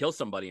they want to kill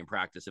somebody in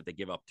practice if they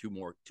give up 2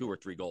 or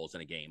 3 goals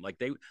in a game.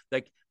 Like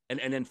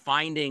and then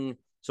finding.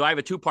 So I have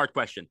a 2-part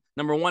question.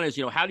 Number one is,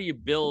 how do you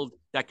build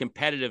that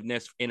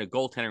competitiveness in a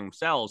goaltender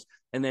themselves?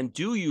 And then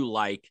do you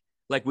like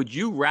would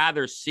you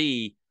rather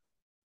see,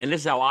 and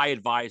this is how I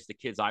advise the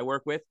kids I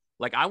work with,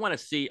 like I want to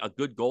see a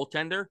good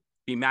goaltender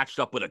be matched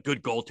up with a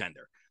good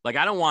goaltender. Like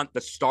I don't want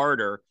the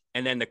starter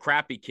and then the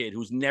crappy kid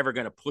who's never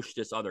going to push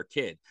this other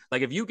kid.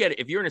 Like if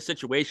you're in a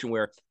situation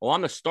where, well,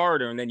 I'm the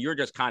starter and then you're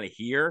just kind of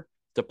here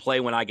to play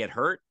when I get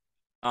hurt,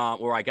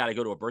 or I got to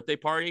go to a birthday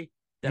party,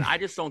 then I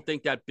just don't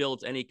think that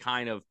builds any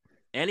kind of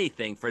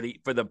anything for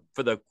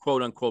the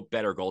quote unquote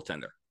better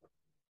goaltender.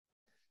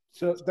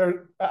 So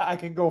there, I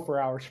can go for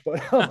hours,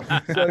 but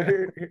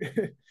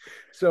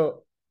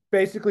so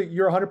basically,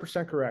 you're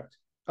 100% correct.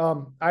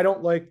 I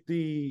don't like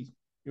the,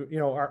 we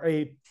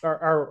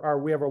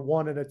have a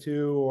 1 and a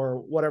 2 or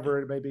whatever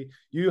it may be.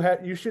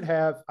 You should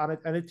have on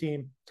a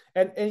team,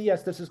 and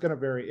yes, this is going to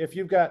vary. If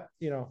you've got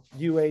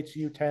UH,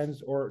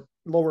 U10s or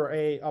lower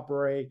A,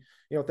 upper A,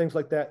 things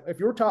like that. If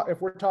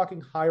we're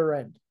talking higher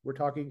end, we're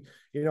talking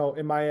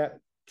in my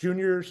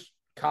juniors,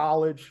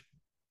 college,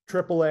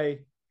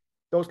 AAA,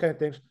 those kind of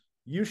things.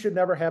 You should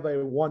never have a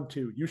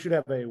 1-2. You should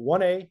have a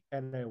 1A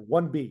and a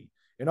 1B.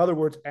 In other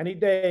words, any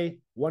day,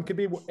 one can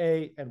be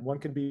A and one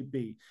can be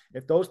B.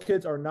 If those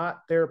kids are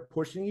not there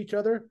pushing each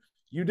other,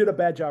 you did a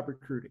bad job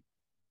recruiting.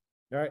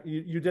 All right,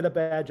 you did a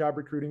bad job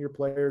recruiting your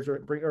players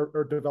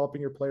or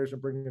developing your players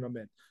and bringing them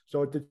in.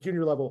 So at the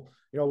junior level,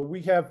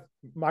 we have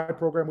my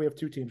program. We have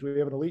 2 teams. We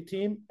have an elite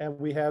team and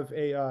we have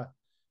a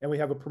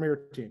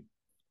premier team.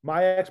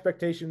 My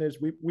expectation is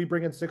we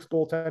bring in 6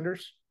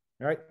 goaltenders.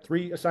 All right,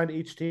 3 assigned to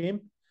each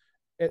team.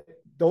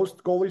 Those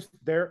goalies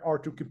there are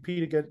to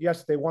compete against.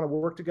 Yes, they want to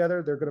work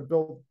together. They're going to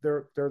build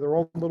their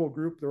own little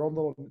group, their own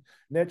little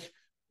niche,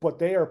 but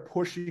they are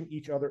pushing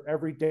each other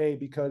every day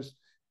because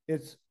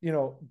it's,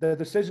 the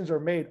decisions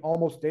are made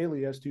almost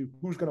daily as to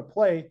who's going to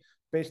play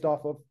based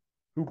off of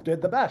who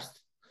did the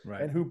best, right,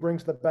 and who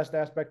brings the best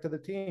aspect to the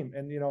team.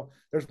 And,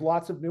 there's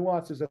lots of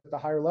nuances at the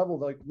higher level,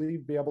 like Lee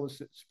be able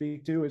to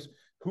speak to, is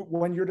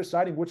when you're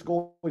deciding which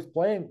goalie is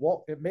playing,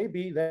 well, it may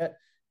be that,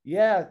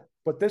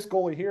 but this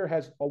goalie here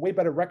has a way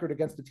better record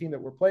against the team that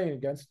we're playing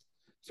against.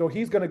 So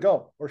he's going to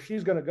go or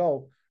she's going to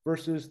go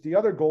versus the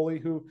other goalie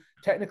who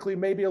technically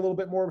may be a little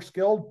bit more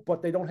skilled,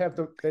 but they don't have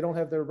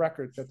their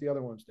record that the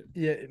other ones did.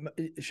 Yeah.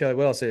 Shelly,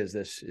 what I'll say is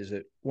this, is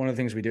that one of the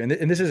things we do, and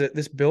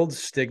this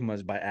builds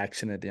stigmas by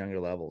accident at the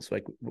younger levels.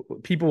 Like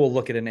people will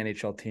look at an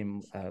NHL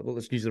team.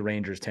 Let's use the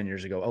Rangers 10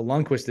 years ago.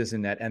 Lundqvist is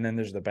in that. And then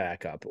there's the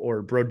backup,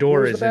 or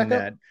Brodeur is in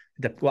that.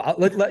 Well,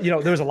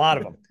 there was a lot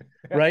of them.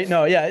 Right.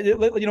 No. Yeah.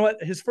 You know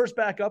what? His first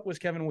backup was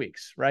Kevin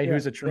Weeks, right?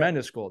 Who's a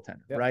tremendous goaltender.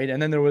 Right. And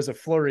then there was a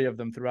flurry of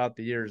them throughout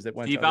the years that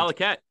went Steve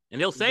Valiquette. And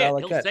he'll say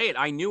it.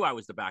 I knew I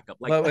was the backup.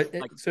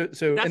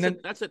 So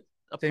that's a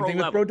same thing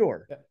with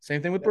Brodeur. Yeah.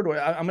 Same thing with Brodeur.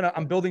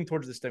 I'm building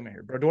towards the stigma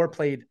here. Brodeur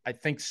played, I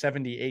think,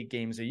 78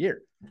 games a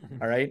year.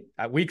 All right.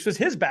 Weeks was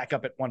his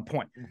backup at one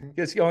point.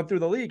 He's going through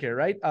the league here,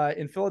 right?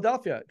 In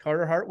Philadelphia,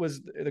 Carter Hart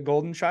was the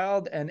golden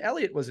child and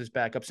Elliott was his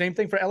backup. Same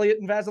thing for Elliott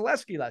and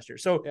Vasilevsky last year.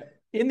 So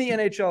in the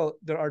NHL,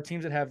 there are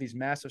teams that have these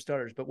massive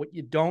starters, but what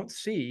you don't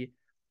see,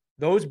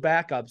 those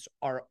backups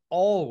are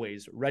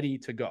always ready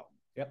to go.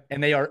 Yep.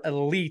 And they are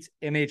elite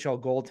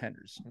NHL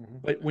goaltenders.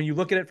 But when you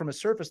look at it from a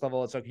surface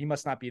level, it's like, he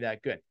must not be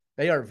that good.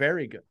 They are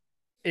very good,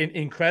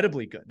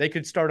 incredibly good. They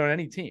could start on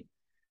any team.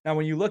 Now,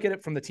 when you look at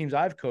it from the teams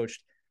I've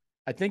coached,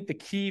 I think the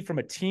key from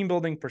a team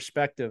building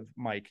perspective,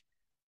 Mike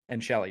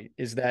and Shelly,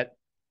 is that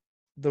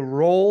the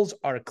roles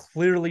are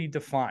clearly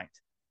defined.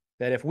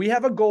 That if we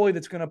have a goalie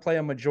that's going to play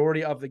a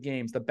majority of the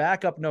games, the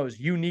backup knows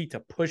you need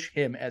to push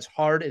him as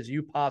hard as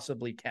you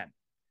possibly can.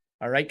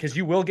 All right. Because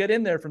you will get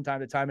in there from time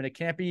to time, and it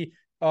can't be,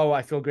 oh,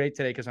 I feel great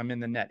today because I'm in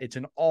the net. It's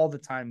an all the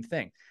time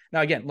thing.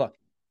 Now, again, look,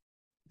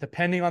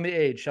 depending on the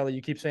age, Shelly,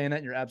 you keep saying that,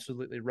 and you're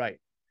absolutely right.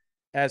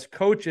 As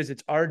coaches,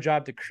 it's our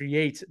job to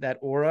create that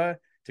aura,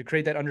 to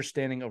create that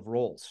understanding of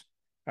roles.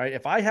 All right.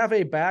 If I have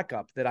a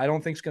backup that I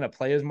don't think is going to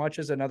play as much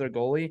as another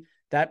goalie,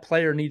 that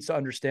player needs to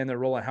understand their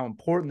role and how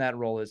important that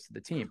role is to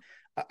the team.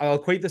 I'll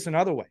equate this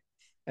another way.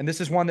 And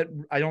this is one that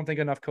I don't think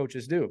enough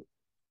coaches do.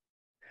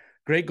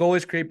 Great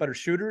goalies create better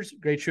shooters.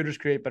 Great shooters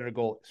create better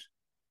goalies.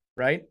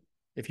 Right?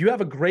 If you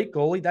have a great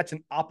goalie, that's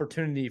an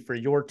opportunity for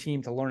your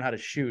team to learn how to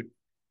shoot.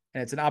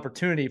 And it's an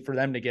opportunity for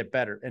them to get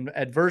better. And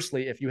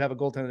adversely, if you have a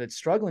goaltender that's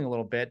struggling a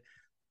little bit,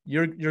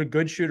 your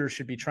good shooters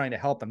should be trying to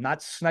help them,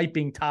 not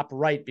sniping top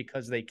right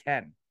because they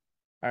can.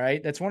 All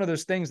right. That's one of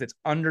those things that's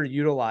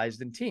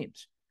underutilized in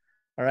teams.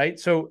 All right.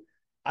 So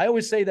I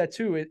always say that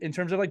too, in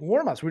terms of like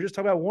warmups. We just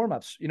talked about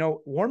warmups,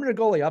 warm your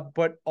goalie up,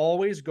 but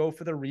always go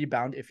for the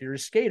rebound if you're a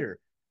skater.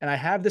 And I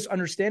have this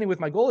understanding with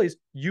my goalies,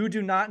 you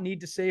do not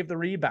need to save the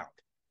rebound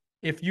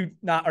if you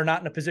are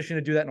not in a position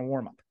to do that in a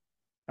warmup.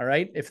 All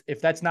right.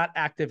 If that's not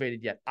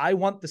activated yet, I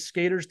want the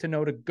skaters to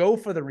know to go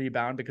for the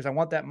rebound because I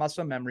want that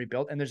muscle memory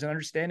built. And there's an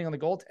understanding on the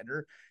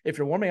goaltender. If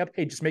you're warming up,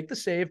 hey, just make the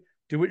save,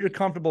 do what you're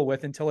comfortable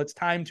with until it's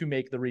time to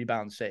make the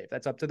rebound save.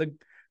 That's up to the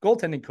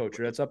goaltending coach,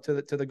 or that's up to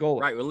the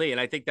goalie. Right. Well, Lee,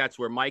 and I think that's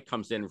where Mike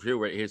comes in too,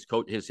 where his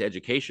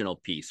educational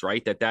piece,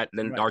 right?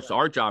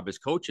 Our job as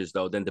coaches,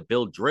 though, then to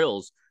build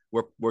drills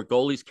where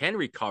goalies can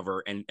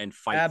recover and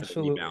fight for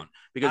the rebound.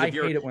 Because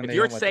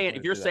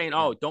if you're saying,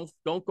 oh,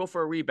 don't go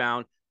for a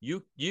rebound,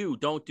 you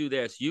don't do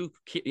this.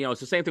 It's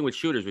the same thing with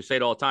shooters. We say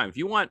it all the time. If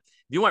you want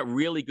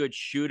really good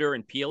shooter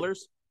and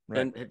peelers,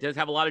 then just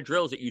have a lot of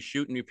drills that you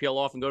shoot and you peel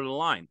off and go to the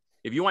line.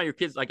 If you want your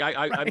kids, like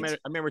I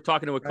remember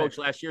talking to a coach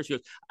last year. She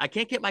goes, I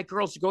can't get my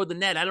girls to go to the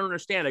net. I don't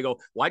understand. I go,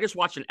 well, I just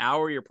watched an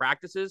hour of your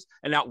practices,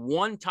 and not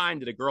one time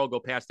did a girl go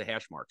past the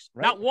hash marks.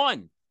 Not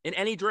one in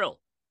any drill.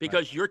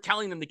 Because you're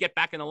telling them to get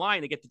back in the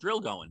line to get the drill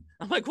going.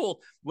 I'm like, well,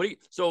 what do you?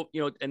 So,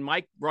 and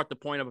Mike brought the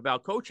point up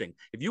about coaching.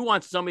 If you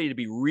want somebody to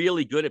be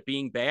really good at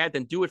being bad,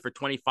 then do it for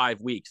 25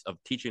 weeks of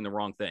teaching the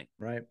wrong thing.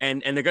 Right.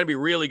 And they're going to be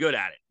really good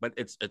at it, but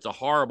it's a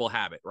horrible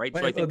habit, right?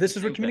 So I think this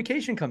is where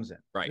communication comes in.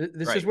 Right.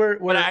 This is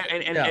where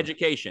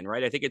education,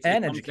 right? I think it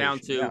comes down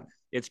to,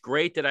 it's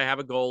great that I have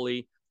a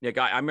goalie. Like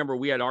I remember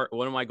we had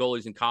one of my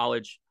goalies in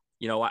college.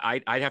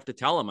 I'd have to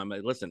tell him, I'm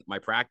like, listen, my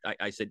practice,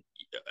 I said,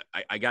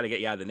 I got to get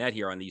you out of the net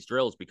here on these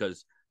drills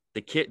because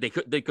they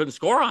couldn't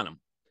score on them.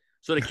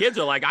 So the kids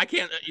are like, I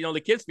can't,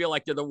 the kids feel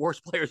like they're the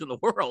worst players in the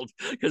world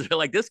because they're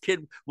like, this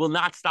kid will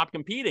not stop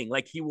competing.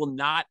 Like he will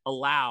not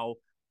allow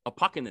a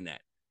puck in the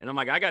net. And I'm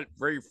like, I got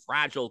very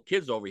fragile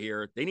kids over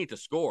here. They need to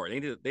score.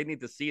 They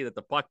need to see that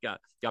the puck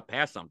got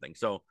past something.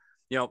 So,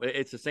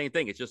 it's the same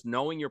thing. It's just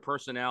knowing your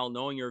personnel,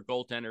 knowing your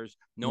goaltenders,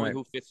 knowing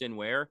who fits in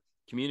where.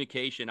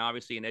 Communication,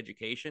 obviously, and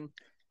education,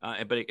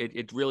 but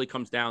it really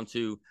comes down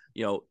to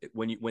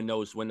when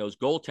those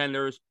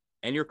goaltenders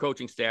and your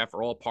coaching staff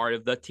are all part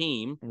of the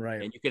team,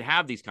 right? And you can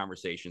have these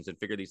conversations and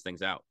figure these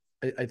things out.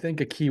 I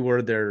think a key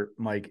word there,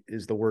 Mike,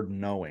 is the word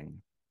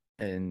knowing.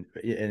 And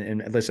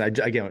listen,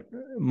 again,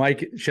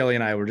 Mike, Shelley,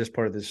 and I were just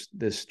part of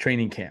this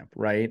training camp,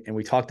 right? And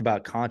we talked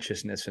about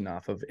consciousness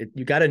enough of it.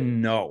 You got to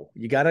know,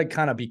 you got to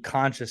kind of be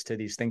conscious to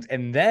these things,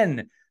 and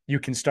then you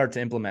can start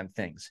to implement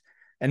things.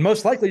 And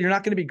most likely you're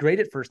not going to be great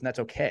at first, and that's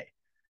okay.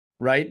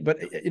 Right. But,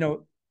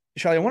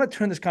 Shelley, I want to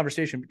turn this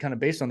conversation kind of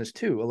based on this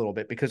too, a little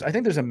bit, because I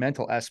think there's a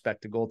mental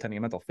aspect to goaltending,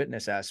 a mental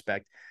fitness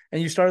aspect.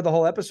 And you started the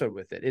whole episode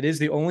with it. It is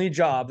the only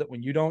job that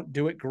when you don't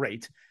do it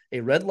great,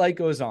 a red light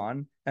goes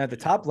on, and at the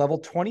top level,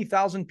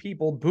 20,000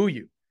 people boo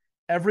you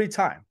every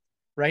time.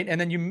 Right. And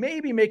then you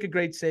maybe make a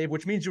great save,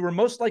 which means you were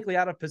most likely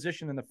out of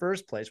position in the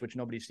first place, which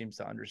nobody seems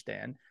to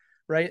understand.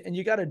 Right. And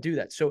you got to do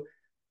that. So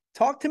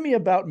talk to me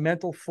about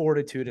mental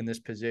fortitude in this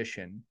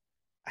position.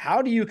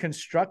 How do you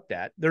construct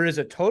that? There is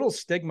a total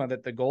stigma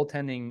that the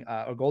goaltending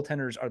or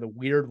goaltenders are the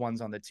weird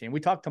ones on the team. We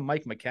talked to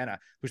Mike McKenna,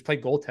 who's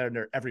played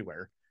goaltender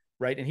everywhere,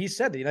 right? And he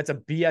said that that's a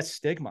BS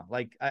stigma.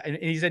 Like, and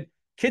he said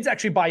kids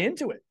actually buy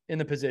into it in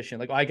the position.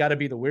 Like, I got to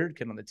be the weird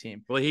kid on the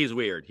team. Well, he's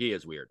weird. He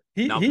is weird.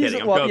 No, I'm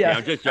kidding.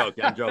 I'm just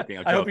joking. I'm joking.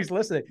 I hope he's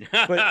listening.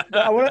 But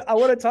I want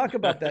to talk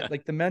about that,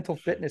 like the mental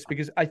fitness,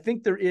 because I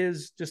think there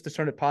is, just to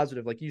turn it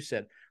positive, like you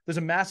said, there's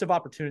a massive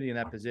opportunity in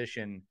that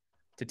position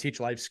to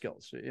teach life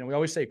skills. We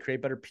always say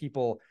create better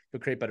people,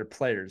 you'll create better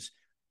players.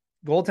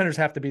 Goaltenders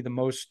have to be the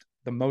most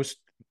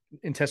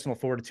intestinal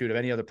fortitude of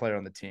any other player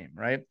on the team,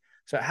 right?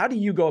 So how do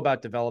you go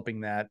about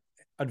developing that?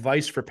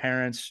 Advice for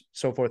parents,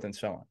 so forth and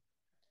so on.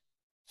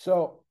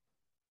 So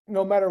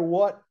no matter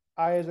what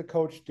I as a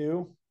coach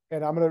do,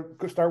 and I'm going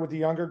to start with the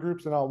younger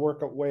groups and I'll work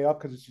way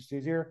up because it's just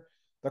easier.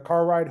 The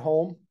car ride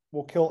home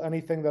will kill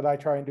anything that I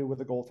try and do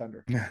with a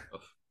goaltender.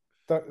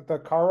 The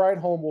car ride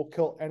home will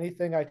kill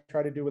anything I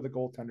try to do with a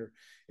goaltender.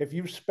 If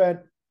you've spent,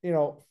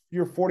 your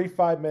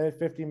 45-minute,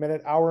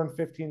 50-minute, hour and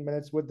 15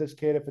 minutes with this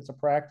kid, if it's a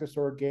practice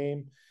or a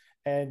game,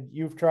 and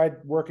you've tried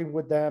working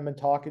with them and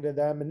talking to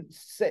them and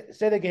say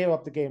they gave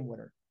up the game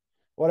winner,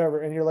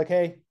 whatever. And you're like,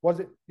 hey, was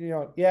it,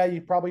 yeah,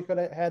 you probably could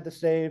have had the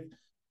save,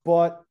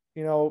 but,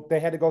 they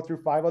had to go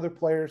through 5 other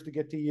players to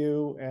get to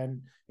you.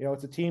 And,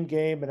 it's a team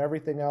game and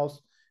everything else.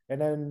 And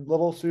then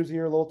little Susie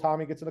or little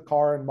Tommy gets in the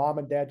car and mom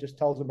and dad just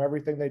tells them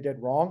everything they did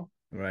wrong,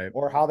 right?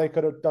 Or how they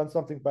could have done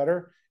something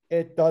better.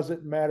 It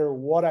doesn't matter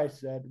what I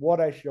said,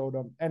 what I showed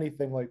them,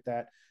 anything like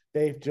that.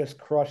 They've just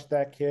crushed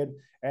that kid.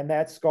 And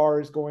that scar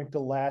is going to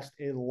last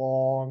a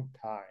long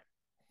time.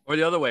 Or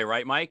the other way,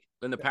 right, Mike?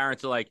 Then the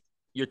parents are like,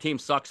 your team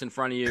sucks in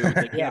front of you.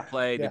 They can't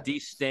play. The D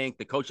stink.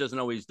 The coach doesn't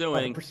know what he's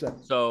doing.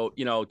 100%. So,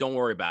 don't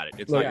worry about it.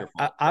 It's not your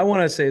fault. I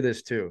want to say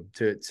this too,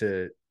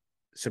 to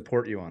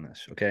support you on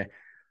this. Okay.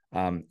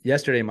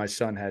 Yesterday, my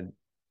son had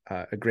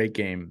a great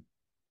game,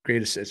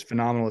 great assist,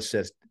 phenomenal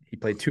assist. He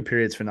played 2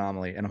 periods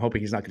phenomenally, and I'm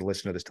hoping he's not going to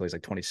listen to this till he's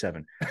like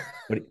 27.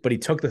 but he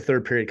took the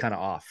 3rd period kind of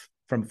off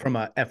from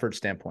an effort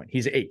standpoint.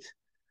 He's 8.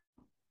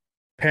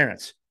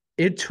 Parents,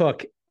 it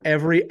took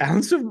every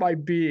ounce of my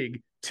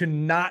being to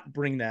not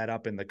bring that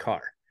up in the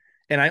car,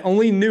 and I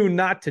only knew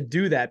not to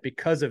do that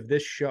because of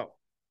this show,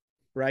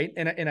 right?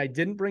 And I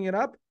didn't bring it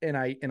up, and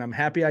I'm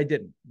happy I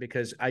didn't,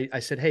 because I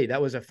said, hey,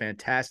 that was a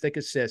fantastic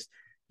assist.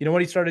 You know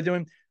what he started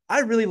doing? I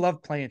really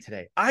loved playing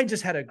today. I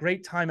just had a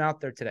great time out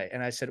there today.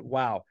 And I said,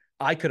 wow,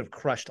 I could have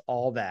crushed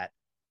all that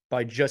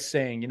by just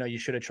saying, you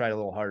should have tried a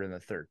little harder in the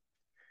 3rd.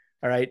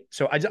 All right.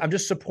 So I'm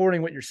just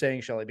supporting what you're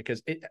saying, Shelley,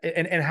 because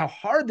and how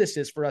hard this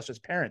is for us as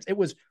parents. It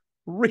was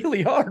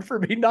really hard for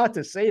me not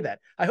to say that.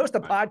 I host a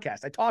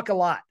podcast. I talk a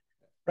lot,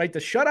 right? The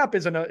shut up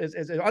is an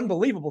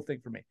unbelievable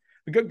thing for me.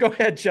 Go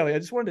ahead, Shelley. I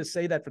just wanted to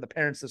say that for the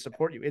parents to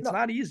support you. It's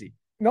not easy.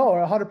 No,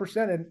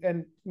 100%.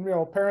 And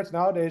parents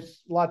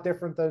nowadays, a lot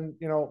different than,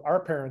 our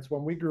parents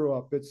when we grew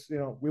up. It's,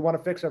 we want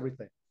to fix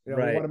everything. You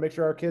know, we want to make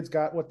sure our kids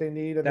got what they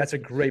need. And that's a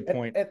great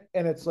point.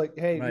 And it's like,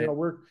 hey,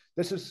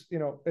 you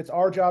know, it's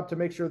our job to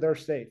make sure they're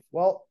safe.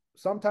 Well,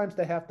 sometimes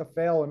they have to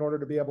fail in order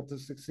to be able to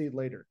succeed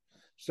later.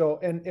 So,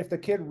 and if the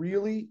kid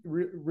really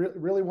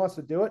wants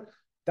to do it,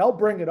 they'll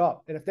bring it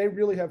up. And if they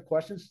really have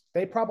questions,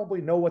 they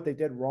probably know what they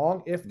did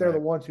wrong if they're the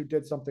ones who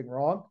did something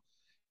wrong.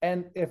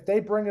 And if they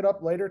bring it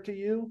up later to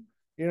you,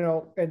 you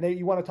know, and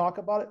you want to talk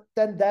about it,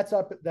 then that's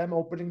up them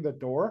opening the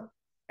door.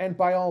 And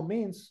by all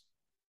means,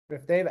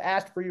 if they've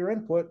asked for your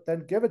input,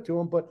 then give it to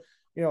them. But,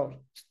 you know,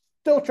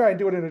 still try and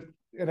do it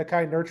in a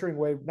kind, nurturing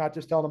way, not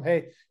just telling them,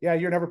 hey, yeah,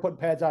 you're never putting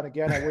pads on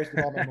again. I wasted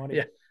all my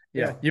money.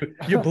 Yeah.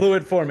 You blew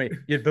it for me.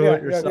 You blew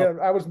it yourself.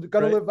 I was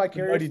going to live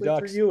vicariously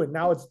through you, and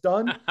now it's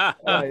done.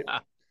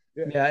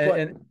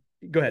 And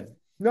go ahead.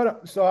 No.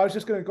 So I was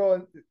just going to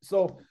go.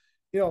 So,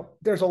 you know,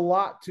 there's a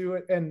lot to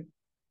it. And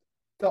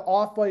the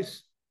off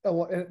ice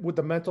with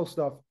the mental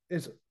stuff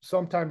is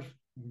sometimes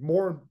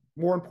more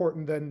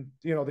important than,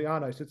 you know, the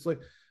on ice. It's like,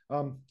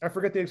 I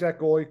forget the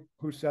exact goalie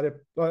who said it,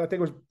 but I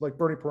think it was like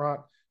Bernie Perrant.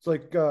 It's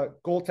like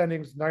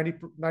goaltending's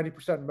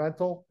 90%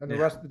 mental, and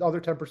the other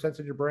 10%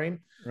 in your brain.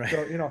 Right.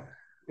 So, you know,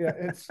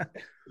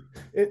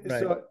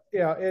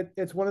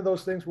 it's one of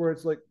those things where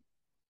it's like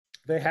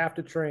they have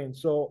to train.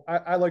 So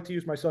I like to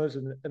use my son as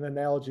an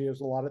analogy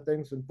as a lot of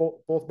things, and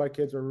both my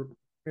kids are,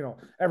 you know,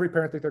 every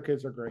parent think their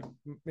kids are great,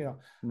 you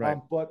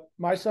know, but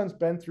my son's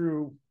been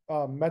through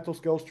mental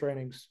skills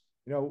trainings.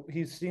 You know,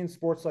 he's seen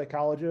sports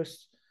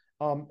psychologists,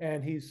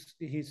 and he's,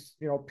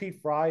 you know,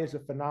 Pete Fry is a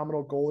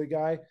phenomenal goalie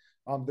guy.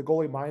 The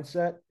goalie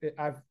mindset,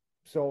 I've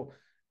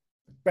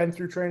been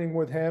through training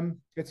with him.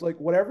 It's like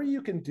whatever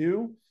you can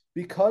do,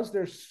 because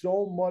there's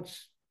so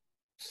much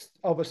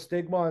of a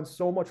stigma and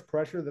so much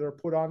pressure that are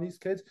put on these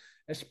kids,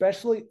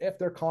 especially if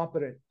they're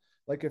competent.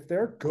 Like if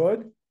they're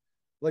good,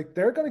 like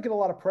they're going to get a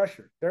lot of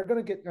pressure. They're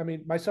going to get, I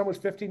mean, my son was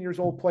 15 years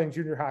old playing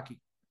junior hockey,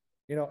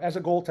 you know, as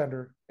a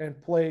goaltender,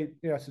 and played,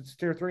 you know, it's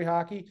tier 3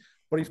 hockey,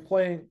 but he's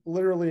playing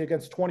literally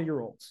against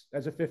 20-year-olds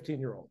as a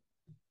 15-year-old.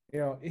 You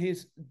know,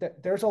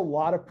 there's a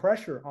lot of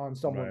pressure on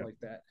someone like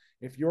that.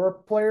 If your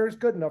player is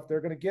good enough,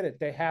 they're going to get it.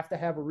 They have to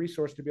have a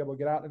resource to be able to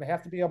get out, and they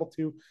have to be able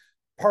to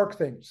park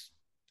things.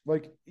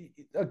 Like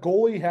a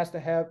goalie has to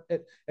have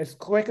it as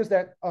quick as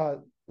that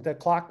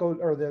clock goes,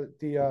 or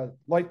the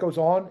light goes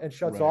on and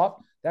shuts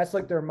off. That's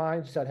like their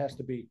mindset has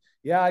to be.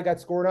 Yeah, I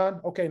got scored on.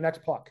 Okay,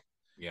 next puck.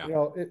 Yeah, you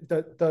know,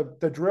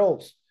 the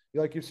drills,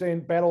 like you're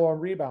saying, battle on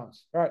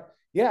rebounds. All right,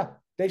 yeah.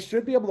 They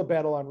should be able to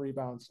battle on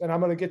rebounds. And I'm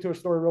going to get to a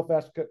story real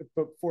fast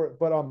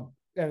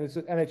and it's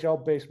an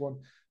NHL based one,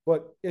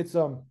 but it's,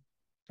 you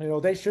know,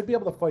 they should be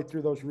able to fight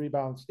through those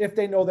rebounds if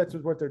they know that's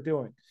what they're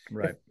doing.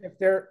 Right.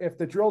 If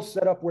the drill's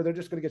set up where they're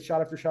just going to get shot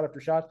after shot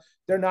after shot,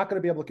 they're not going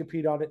to be able to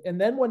compete on it.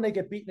 And then when they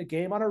get beaten a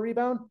game on a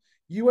rebound,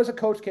 you as a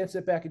coach can't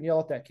sit back and yell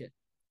at that kid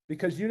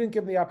because you didn't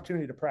give them the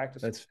opportunity to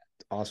practice. That's an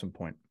awesome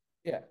point.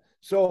 Yeah.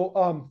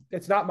 So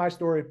it's not my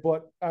story,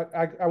 but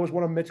I was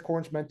one of Mitch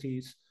Korn's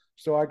mentees.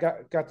 So I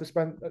got to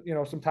spend, you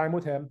know, some time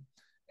with him,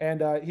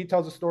 and he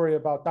tells a story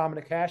about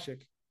Dominik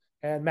Hasek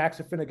and Max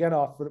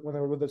Afinogenov when they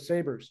were with the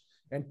Sabres.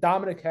 And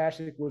Dominik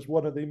Hasek was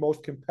one of the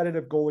most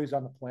competitive goalies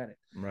on the planet.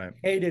 Right.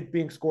 Hated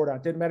being scored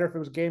on. Didn't matter if it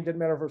was a game. Didn't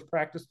matter if it was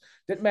practice.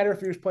 Didn't matter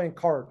if he was playing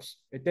cards.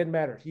 It didn't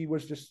matter. He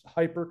was just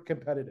hyper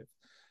competitive.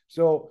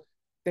 So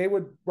they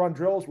would run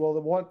drills. Well,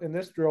 the one in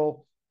this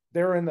drill,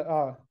 they're in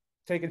the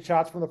taking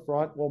shots from the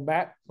front. Well,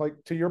 Matt, like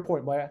to your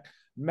point,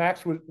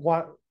 Max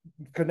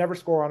could never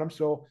score on him.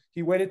 So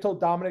he waited till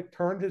Dominik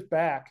turned his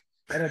back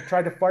and then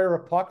tried to fire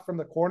a puck from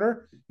the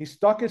corner. He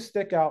stuck his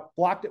stick out,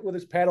 blocked it with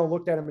his paddle,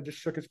 looked at him, and just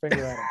shook his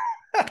finger at him.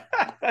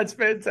 That's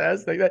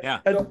fantastic.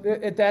 That's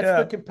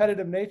the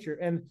competitive nature.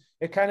 And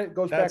it kind of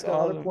goes back to the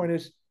other point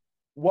is,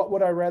 what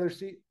would I rather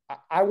see?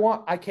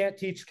 I can't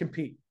teach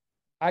compete.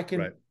 I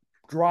can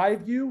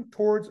drive you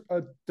towards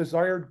a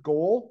desired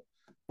goal.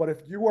 But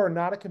if you are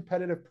not a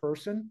competitive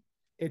person,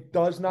 it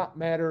does not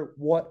matter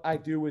what I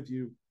do with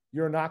you.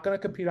 You're not going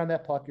to compete on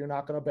that puck. You're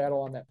not going to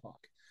battle on that puck.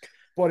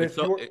 But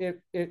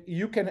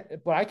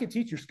but I can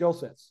teach your skill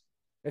sets.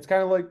 It's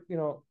kind of like, you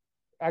know,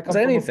 it's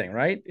anything,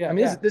 right? Yeah. I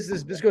mean,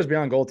 this goes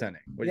beyond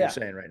goaltending, what you're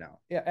saying right now.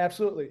 Yeah,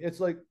 absolutely. It's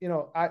like, you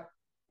know,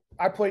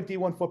 I played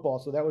D1 football.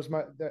 So that was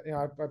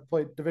I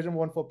played Division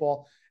I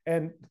football,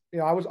 and, you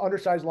know, I was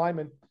undersized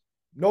lineman.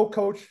 No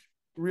coach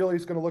really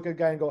is going to look at a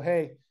guy and go,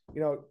 hey,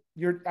 you know,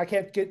 I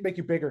can't make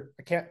you bigger.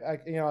 I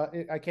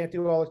can't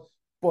do all this,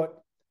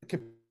 but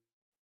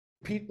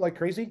compete like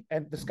crazy,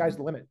 and the sky's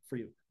the limit for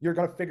you. You're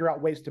going to figure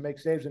out ways to make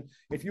saves. And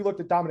if you looked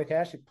at Dominik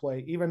Hasek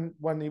play, even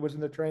when he was in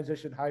the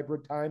transition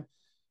hybrid time,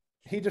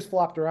 he just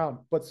flopped around,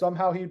 but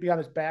somehow he'd be on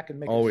his back and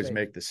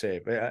make the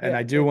save. And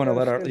I do want to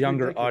let our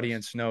younger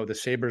audience know the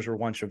Sabres were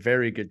once a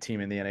very good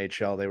team in the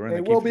NHL. They were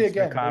in the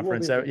Eastern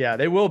Conference.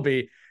 They will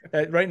be.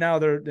 Right now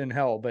they're in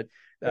hell, but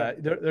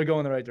they're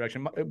going the right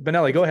direction.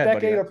 Benelli, go ahead.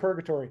 Decade of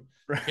purgatory.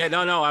 Yeah,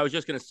 no. I was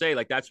just going to say,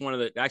 like, that's one of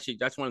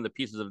the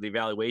pieces of the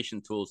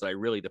evaluation tools that I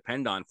really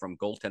depend on from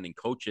goaltending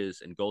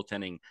coaches and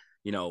goaltending,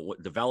 you know,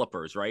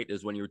 developers, right?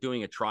 Is when you're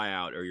doing a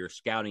tryout or you're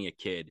scouting a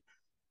kid,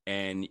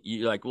 And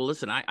you're like, well,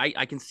 listen,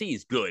 I can see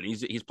he's good.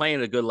 He's playing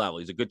at a good level.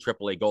 He's a good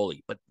AAA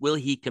goalie, but will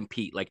he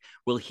compete? Like,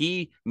 will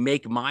he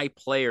make my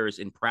players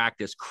in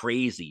practice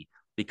crazy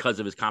because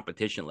of his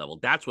competition level?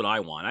 That's what I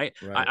want.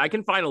 I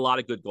can find a lot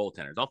of good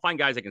goaltenders. I'll find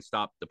guys that can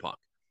stop the puck,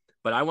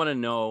 but I want to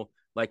know,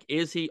 like,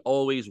 is he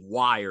always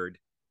wired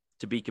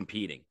to be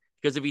competing?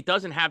 Because if he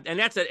doesn't have, and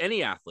that's at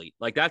any athlete,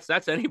 like that's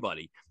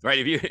anybody, right?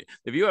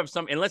 If you have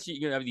some, unless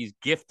you have these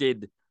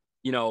gifted,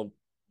 you know,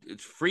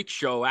 freak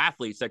show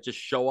athletes that just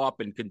show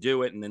up and can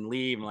do it and then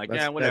leave and like,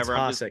 yeah, whatever.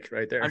 That's Hasek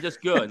right there. I'm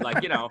just good,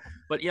 like, you know.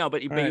 But you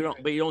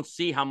don't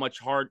see how much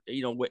hard,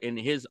 you know, in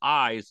his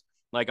eyes.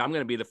 Like, I'm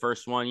going to be the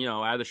first one, you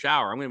know, out of the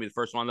shower. I'm going to be the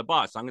first one on the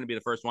bus. I'm going to be the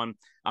first one.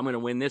 I'm going to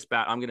win this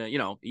bat. I'm going to, you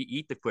know,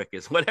 eat the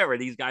quickest, whatever.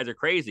 These guys are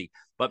crazy.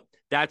 But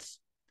at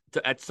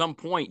some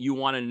point you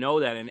want to know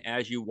that. And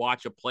as you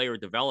watch a player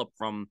develop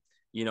from,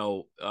 you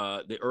know,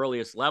 the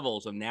earliest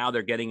levels, and now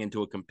they're getting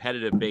into a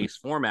competitive based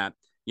format,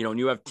 you know, and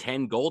you have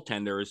 10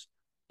 goaltenders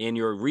in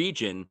your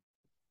region,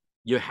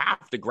 you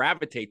have to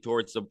gravitate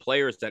towards the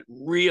players that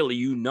really,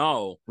 you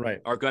know,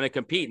 are going to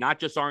compete, aren't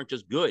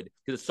just good.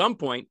 Because at some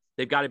point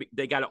they got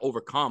to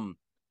overcome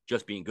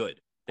just being good.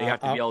 They have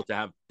to be able to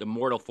have the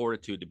mortal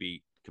fortitude to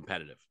be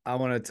competitive. I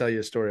want to tell you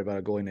a story about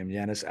a goalie named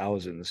Janis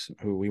Ausens,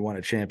 who we won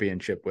a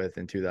championship with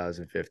in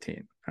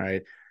 2015. All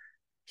right.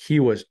 He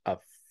was a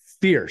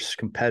fierce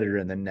competitor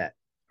in the net.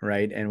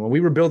 Right. And when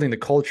we were building the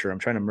culture, I'm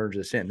trying to merge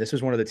this in. This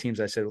is one of the teams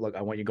I said, look,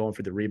 I want you going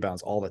for the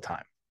rebounds all the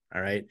time. All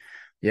right.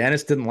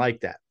 Janis didn't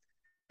like that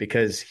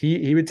because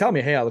he would tell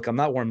me, hey, look, I'm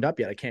not warmed up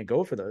yet. I can't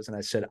go for those. And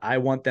I said, I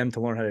want them to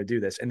learn how to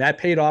do this. And that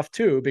paid off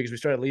too, because we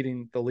started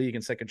leading the league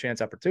in second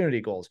chance opportunity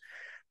goals.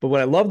 But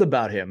what I loved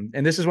about him,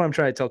 and this is what I'm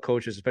trying to tell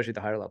coaches, especially at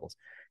the higher levels,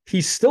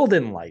 he still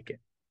didn't like it.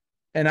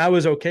 And I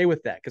was okay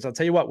with that because I'll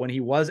tell you what, when he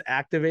was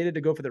activated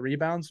to go for the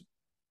rebounds,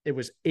 it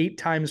was 8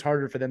 times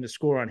harder for them to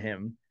score on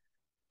him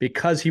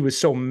because he was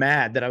so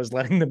mad that I was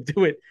letting them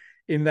do it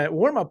in that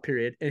warm-up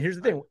period. And here's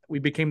the thing. We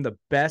became the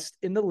best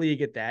in the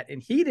league at that,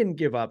 and he didn't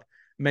give up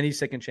many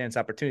second chance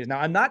opportunities. Now,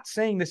 I'm not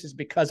saying this is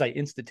because I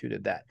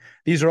instituted that.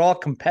 These are all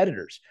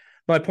competitors.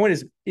 My point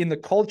is, in the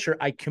culture,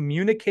 I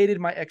communicated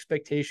my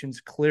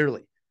expectations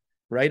clearly,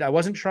 right? I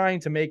wasn't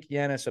trying to make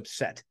Janis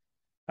upset,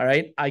 all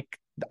right?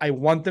 I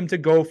want them to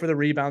go for the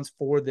rebounds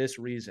for this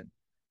reason.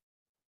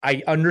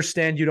 I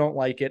understand you don't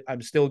like it.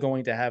 I'm still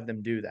going to have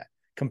them do that.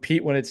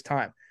 Compete when it's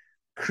time.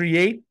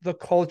 Create the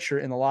culture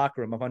in the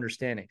locker room of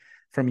understanding.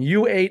 From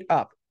U8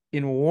 up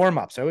in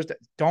warm-ups, I always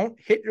don't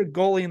hit your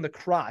goalie in the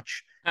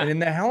crotch and in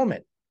the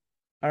helmet.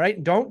 All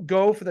right? Don't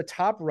go for the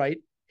top right.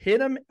 Hit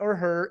him or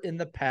her in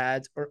the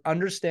pads, or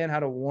understand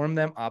how to warm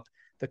them up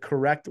the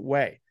correct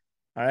way.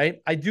 All right?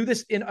 I do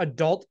this in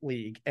adult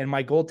league, and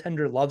my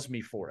goaltender loves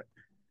me for it.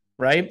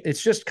 Right?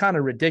 It's just kind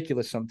of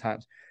ridiculous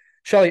sometimes.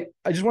 Shelly,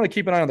 I just want to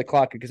keep an eye on the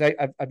clock because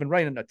I've been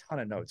writing a ton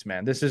of notes,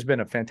 man. This has been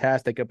a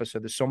fantastic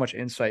episode. There's so much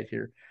insight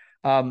here.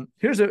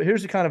 Here's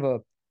a kind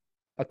of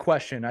a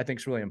question I think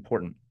is really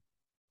important.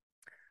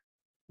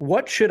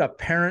 What should a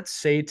parent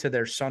say to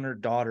their son or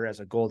daughter as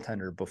a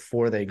goaltender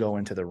before they go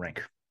into the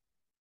rink?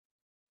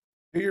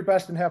 Do your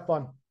best and have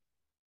fun.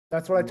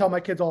 That's what I tell my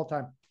kids all the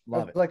time.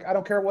 Love it. Like, I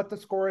don't care what the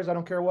score is. I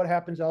don't care what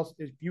happens else.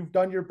 If you've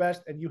done your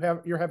best and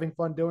you're having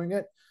fun doing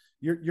it,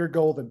 you're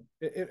golden.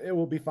 It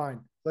will be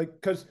fine. Like,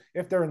 because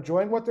if they're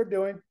enjoying what they're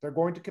doing, they're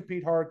going to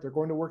compete hard. They're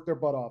going to work their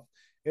butt off,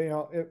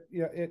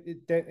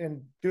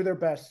 and do their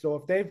best. So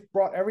if they've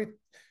brought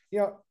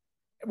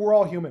we're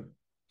all human.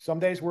 Some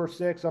days we're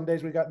sick. Some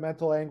days we got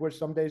mental anguish.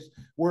 Some days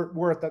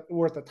we're at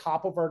the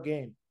top of our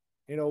game.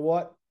 You know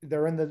what?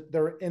 They're in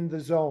the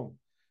zone.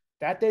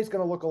 That day's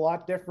going to look a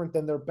lot different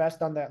than their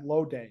best on that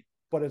low day.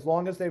 But as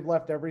long as they've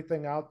left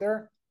everything out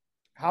there,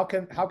 how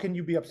can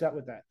you be upset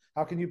with that?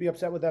 How can you be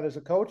upset with that as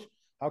a coach?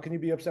 How can you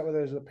be upset with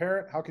it as a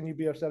parent? How can you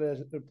be upset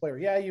as a player?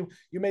 Yeah, you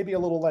may be a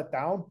little let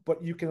down,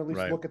 but you can at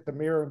least look at the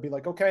mirror and be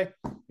like, okay,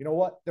 you know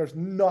what? There's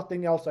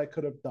nothing else I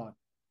could have done.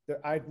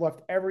 I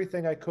left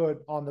everything I could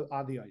on the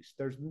ice.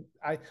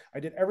 I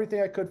did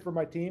everything I could for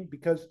my team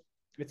because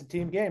it's a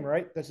team game,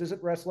 right? This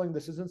isn't wrestling.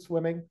 This isn't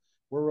swimming.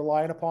 We're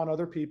relying upon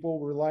other people.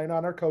 We're relying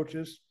on our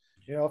coaches.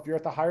 You know, if you're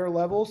at the higher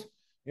levels,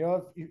 you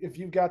know, if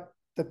you've got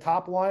the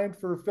top line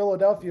for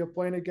Philadelphia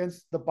playing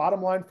against the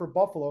bottom line for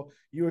Buffalo,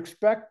 you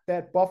expect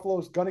that Buffalo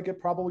is going to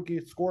probably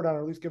get scored on, or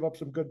at least give up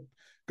some good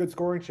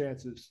scoring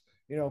chances.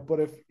 You know, but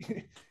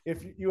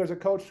if you as a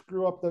coach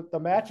screw up the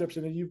matchups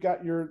and then you've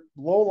got your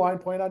low line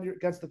playing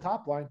against the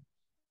top line,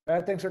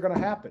 bad things are going to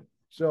happen.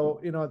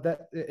 So, you know,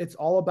 that it's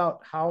all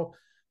about how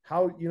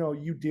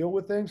you deal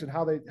with things and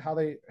how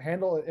they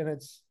handle it. And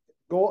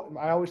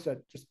I always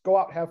said, just go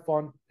out, have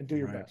fun, and do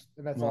your best.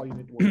 And that's all you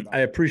need to worry about. I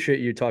appreciate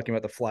you talking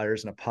about the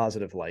Flyers in a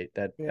positive light.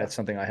 That's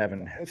something I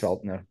haven't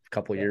felt in a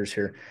couple of years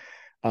here.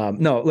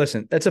 No,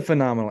 listen, that's a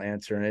phenomenal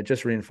answer. And it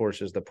just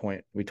reinforces the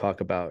point we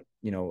talk about,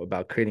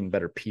 about creating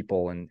better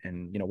people and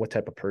what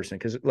type of person,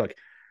 because look,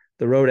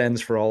 the road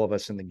ends for all of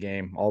us in the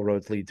game. All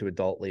roads lead to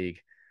adult league,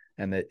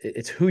 and that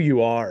it's who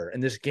you are.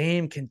 And this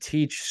game can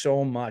teach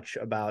so much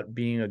about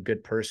being a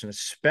good person,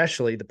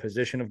 especially the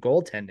position of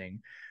goaltending,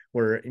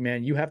 where,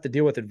 man, you have to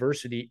deal with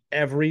adversity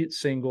every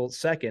single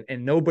second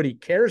and nobody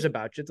cares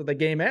about you till the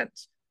game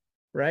ends.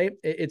 Right.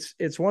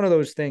 It's one of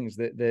those things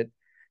that,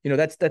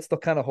 that's the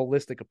kind of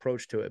holistic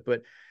approach to it.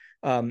 But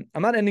I'm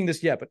not ending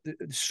this yet, but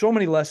so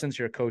many lessons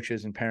here,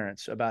 coaches and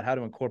parents, about how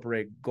to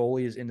incorporate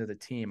goalies into the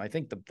team. I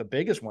think the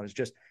biggest one is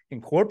just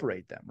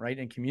incorporate them, right?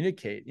 And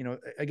communicate.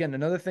 Again,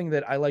 another thing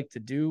that I like to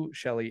do,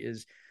 Shelly,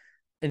 is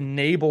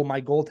enable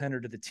my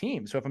goaltender to the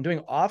team. So if I'm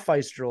doing off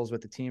ice drills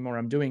with the team or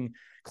I'm doing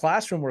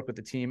classroom work with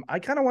the team, I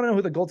kind of want to know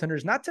who the goaltender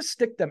is, not to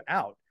stick them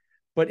out,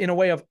 but in a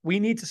way of, we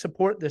need to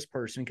support this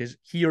person because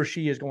he or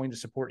she is going to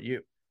support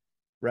you.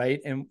 Right.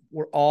 And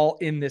we're all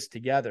in this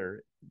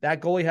together.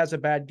 That goalie has a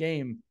bad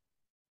game.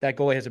 That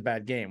goalie has a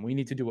bad game. We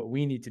need to do what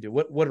we need to do.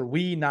 What are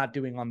we not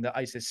doing on the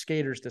ice as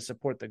skaters to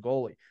support the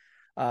goalie?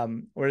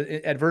 Or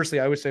adversely,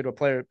 I always say to a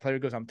player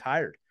goes, I'm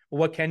tired. Well,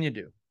 what can you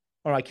do?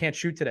 Or I can't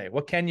shoot today.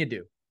 What can you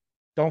do?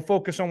 Don't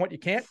focus on what you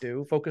can't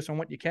do. Focus on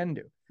what you can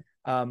do.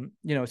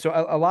 So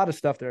a lot of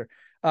stuff there.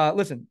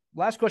 Listen,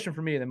 last question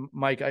for me, and then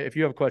Mike, if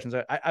you have questions,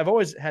 I've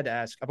always had to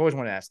ask. I've always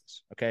wanted to ask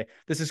this. Okay,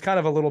 this is kind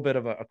of a little bit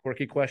of a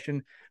quirky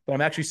question, but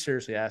I'm actually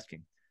seriously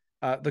asking.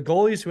 The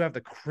goalies who have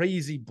the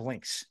crazy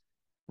blinks,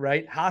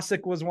 right?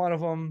 Hasek was one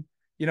of them.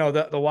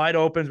 The wide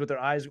opens with their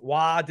eyes.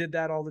 Wah did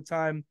that all the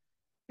time.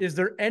 Is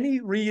there any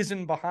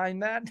reason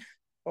behind that,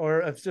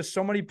 or if just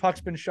so many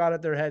pucks been shot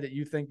at their head that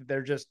you think that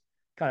they're just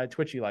kind of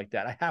twitchy like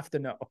that? I have to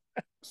know.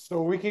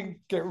 So we can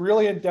get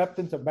really in depth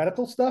into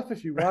medical stuff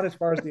if you want, as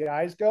far as the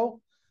eyes go.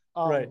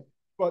 Right.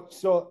 But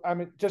so, I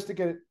mean, just to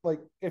get it, like,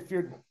 if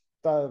you're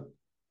the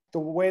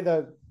way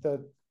the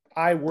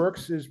eye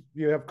works is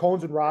you have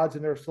cones and rods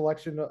and their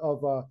selection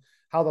of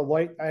how the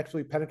light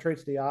actually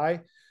penetrates the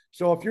eye.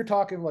 So if you're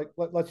talking like,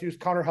 let's use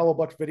Connor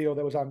Hellebuck's video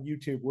that was on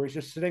YouTube where he's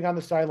just sitting on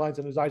the sidelines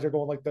and his eyes are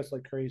going like this,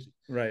 like crazy.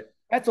 Right.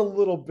 That's a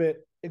little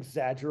bit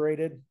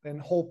exaggerated,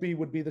 and Holtby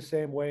would be the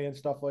same way and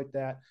stuff like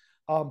that.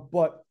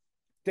 But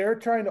they're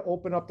trying to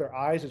open up their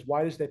eyes as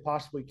wide as they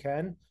possibly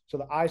can. So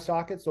the eye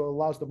socket, so it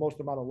allows the most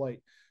amount of light.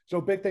 So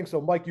big thing.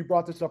 So Mike, you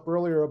brought this up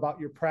earlier about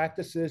your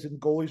practices and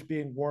goalies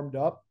being warmed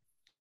up.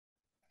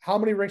 How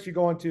many rinks you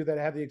go into that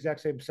have the exact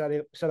same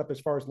setup as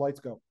far as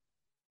lights go?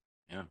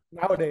 Yeah.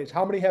 Nowadays,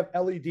 how many have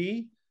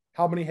LED?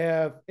 How many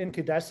have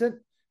incandescent?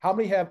 How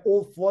many have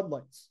old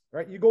floodlights?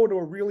 Right? You go into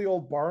a really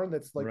old barn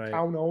that's like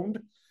town owned,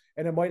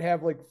 and it might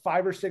have like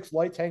 5 or 6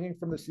 lights hanging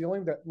from the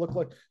ceiling that look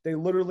like they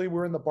literally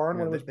were in the barn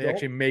when it was built. They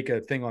actually make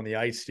a thing on the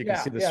ice. You can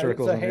see the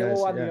circles. It's a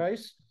halo on the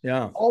ice.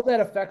 Yeah. All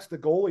that affects the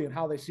goalie and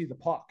how they see the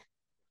puck.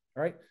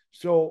 Right.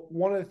 So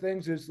one of the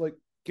things is like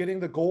getting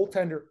the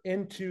goaltender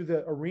into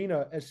the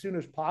arena as soon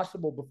as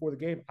possible before the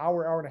game,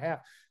 hour and a half,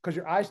 because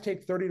your eyes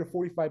take 30 to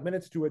 45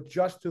 minutes to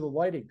adjust to the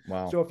lighting.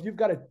 Wow. So if you've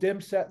got a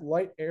dim set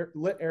lit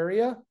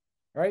area,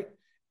 right,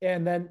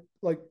 and then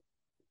like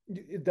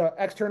the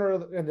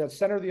external and the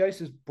center of the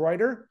ice is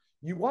brighter,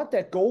 you want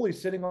that goalie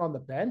sitting on the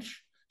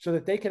bench so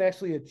that they can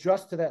actually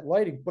adjust to that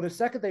lighting. But the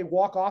second they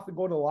walk off and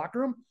go into the locker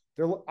room,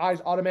 their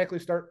eyes automatically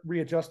start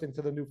readjusting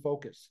to the new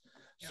focus.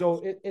 Yes.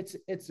 So it's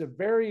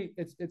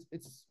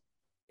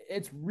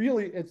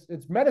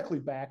medically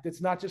backed.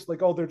 It's not just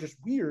like, oh, they're just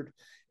weird.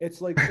 It's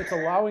like, it's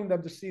allowing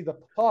them to see the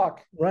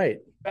puck right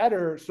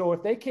better. So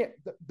if they can't,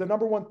 the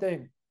number one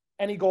thing,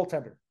 any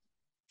goaltender,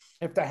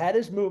 if the head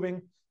is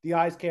moving, the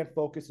eyes can't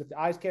focus. If the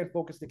eyes can't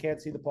focus, they can't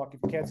see the puck.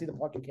 If you can't see the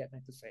puck, you can't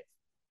make the save.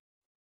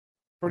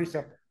 Pretty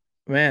simple.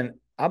 Man,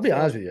 I'll be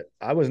honest with you.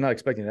 I was not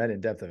expecting that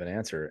in depth of an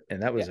answer,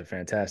 and that was a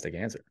fantastic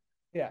answer.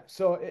 Yeah.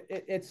 So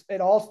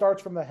it all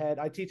starts from the head.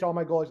 I teach all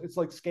my goalies. It's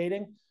like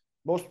skating.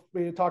 Most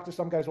we talk to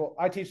some guys. Well,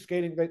 I teach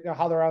skating.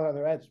 How they're out on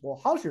their heads.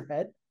 Well, how's your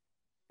head?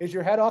 Is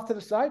your head off to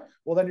the side?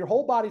 Well, then your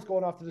whole body's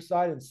going off to the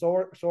side, and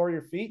so are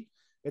your feet.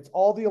 It's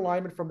all the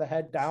alignment from the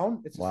head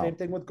down. It's the same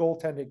thing with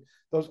goaltending.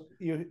 Those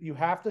you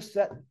have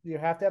to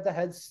have the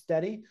head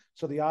steady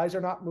so the eyes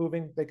are not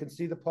moving. They can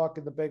see the puck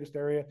in the biggest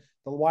area.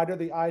 The wider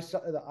the eyes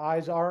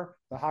are,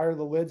 the higher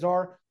the lids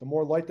are, the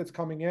more light that's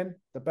coming in,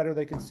 the better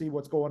they can see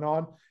what's going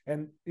on.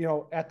 And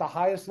at the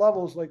highest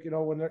levels, like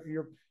when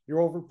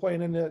you're over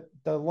playing in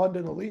the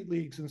London elite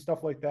leagues and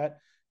stuff like that,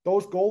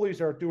 those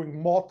goalies are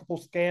doing multiple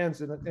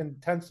scans in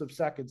tenths of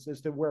seconds as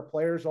to where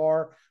players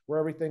are, where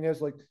everything is.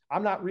 Like,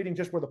 I'm not reading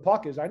just where the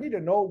puck is. I need to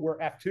know where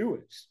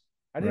F2 is.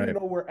 I need to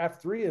know where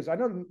F3 is. I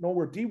don't know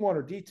where D1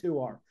 or D2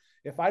 are.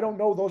 If I don't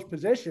know those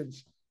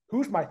positions,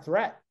 who's my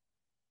threat?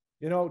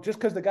 Just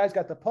because the guy's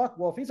got the puck.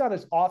 Well, if he's on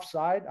his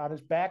offside, on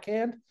his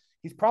backhand,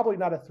 he's probably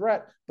not a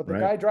threat. But the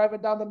guy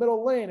driving down the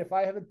middle lane, if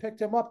I haven't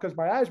picked him up because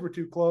my eyes were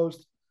too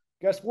closed,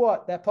 guess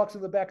what? That puck's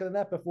in the back of the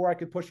net before I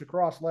could push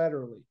across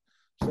laterally.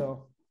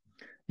 So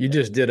you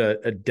just did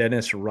a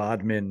Dennis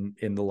Rodman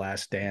in The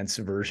Last Dance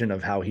version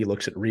of how he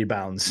looks at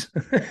rebounds.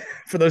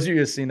 For those of you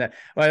who've seen that,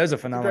 well, that was a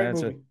phenomenal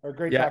answer. Movie, or a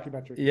great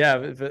documentary.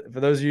 Yeah, for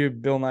those of you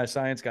Bill Nye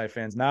Science Guy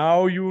fans,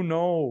 now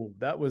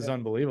that was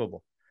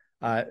unbelievable.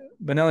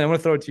 Benelli, I'm going to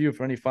throw it to you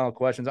for any final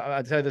questions.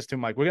 I'll tell you this too,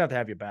 Mike. We're going to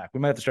have you back. We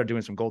might have to start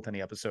doing some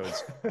goaltending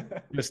episodes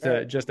just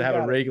to have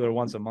a regular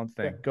once a month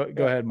thing. Go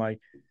ahead, Mike.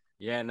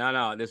 Yeah,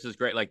 no, this is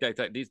great. Like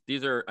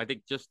these are, I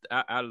think, just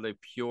out of the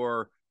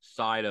pure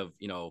side of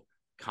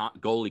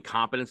goalie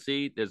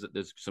competency. There's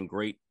some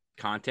great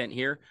content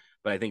here,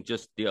 but I think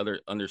just the other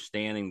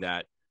understanding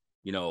that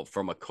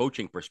from a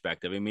coaching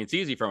perspective. I mean, it's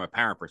easy from a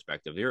parent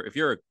perspective. If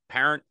you're a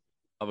parent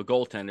of a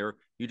goaltender,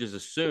 you just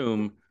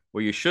assume,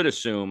 or you should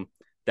assume,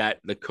 that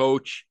the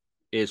coach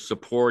is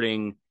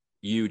supporting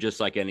you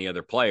just like any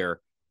other player.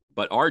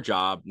 But our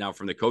job now,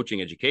 from the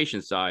coaching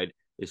education side,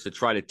 is to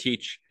try to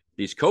teach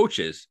these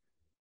coaches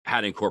how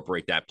to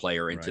incorporate that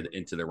player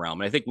into the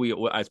realm. And I think we,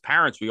 as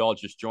parents, we all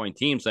just join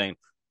teams saying,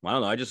 well, I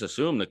don't know, I just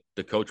assume that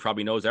the coach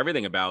probably knows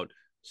everything about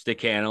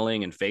stick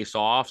handling and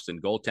face-offs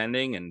and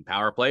goaltending and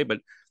power play, but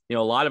a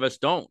lot of us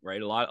don't,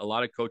 right? A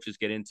lot of coaches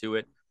get into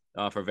it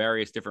for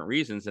various different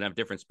reasons and have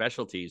different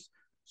specialties.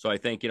 So I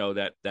think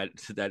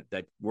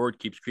that word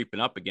keeps creeping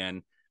up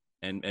again,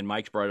 and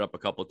Mike's brought it up a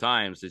couple of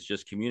times. Is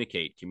just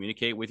communicate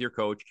with your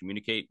coach,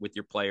 communicate with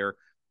your player,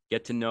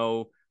 get to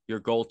know your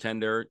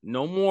goaltender,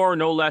 no more,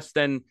 no less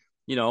than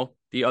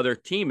the other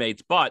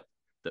teammates. But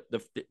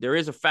there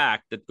is a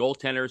fact that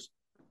goaltenders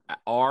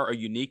are a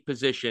unique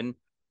position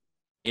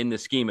in the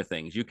scheme of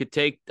things. You could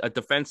take a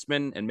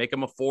defenseman and make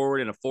him a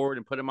forward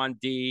and put him on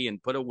D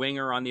and put a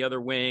winger on the other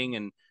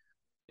wing,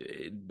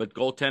 but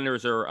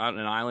goaltenders are on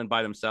an island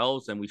by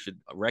themselves, and we should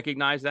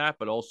recognize that,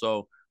 but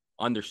also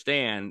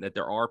understand that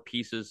there are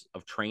pieces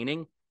of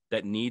training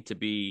that need to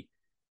be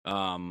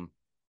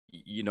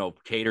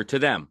catered to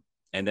them.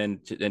 And then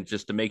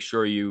just to make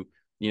sure you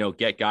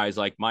get guys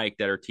like Mike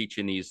that are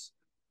teaching these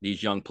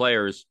young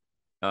players,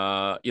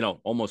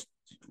 almost,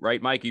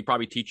 right, Mike? You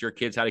probably teach your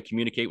kids how to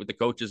communicate with the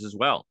coaches as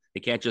well. It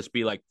can't just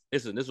be like,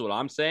 this is what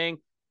I'm saying.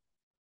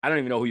 I don't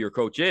even know who your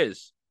coach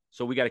is,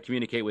 so we got to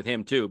communicate with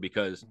him too,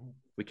 because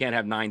we can't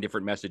have 9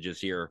 different messages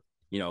here,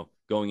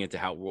 going into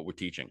what we're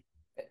teaching.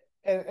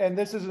 And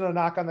this isn't a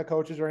knock on the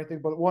coaches or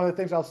anything, but one of the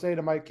things I'll say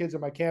to my kids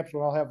at my camps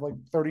when I'll have like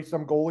 30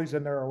 some goalies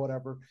in there or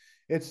whatever,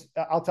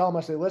 I'll tell them,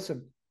 I say,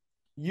 listen,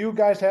 you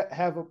guys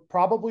have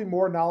probably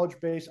more knowledge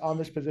base on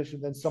this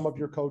position than some of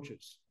your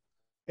coaches.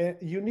 And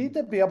you need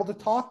to be able to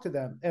talk to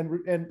them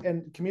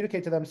and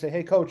communicate to them and say,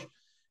 hey, coach,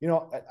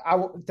 I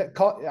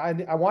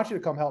want you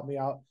to come help me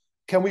out.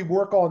 Can we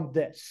work on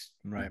this?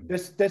 Right.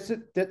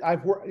 That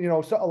I've worked,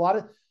 so a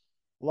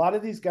lot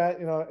of these guys,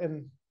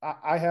 and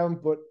I have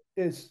them, but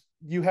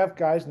you have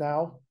guys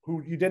now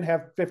who you didn't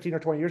have 15 or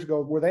 20 years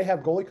ago where they have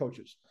goalie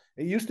coaches.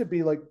 It used to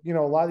be like, a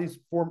lot of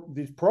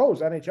these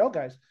pros, NHL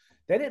guys,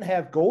 they didn't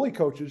have goalie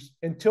coaches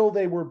until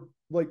they were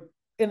like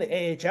in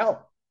the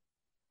AHL.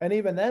 And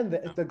even then,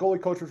 the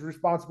goalie coach was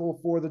responsible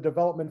for the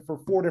development for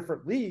 4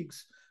 different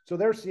leagues. So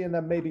they're seeing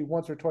them maybe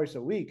once or twice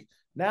a week.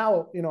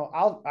 Now,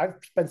 I've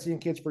been seeing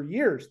kids for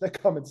years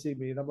that come and see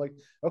me, and I'm like,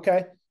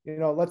 okay,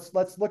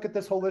 let's look at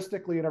this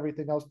holistically and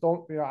everything else.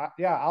 Don't,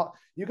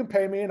 you can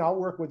pay me and I'll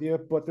work with you,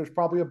 but there's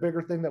probably a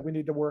bigger thing that we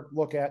need to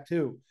look at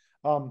too.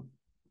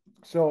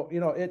 So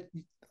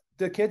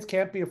the kids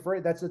can't be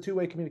afraid. That's the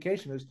two-way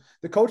communication. Is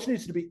the coach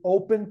needs to be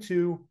open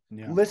to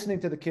listening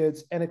to the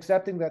kids and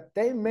accepting that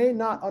they may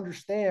not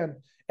understand.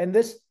 And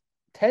this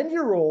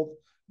 10-year-old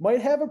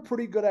might have a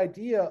pretty good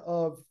idea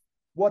of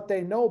what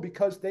they know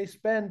because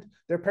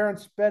their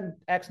parents spend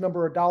X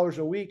number of dollars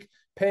a week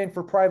paying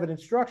for private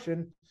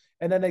instruction.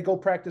 And then they go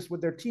practice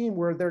with their team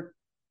where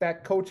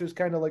that coach is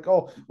kind of like,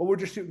 oh, well, we're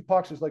just shooting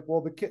pucks. It's like,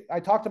 well,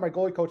 I talked to my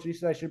goalie coach and he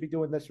said I should be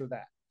doing this or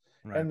that.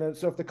 Right. And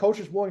so if the coach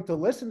is willing to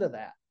listen to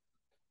that,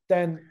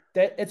 then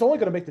it's only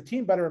going to make the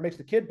team better. It makes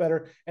the kid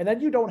better. And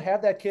then you don't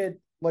have that kid,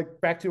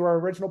 like back to our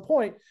original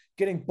point,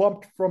 getting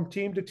bumped from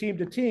team to team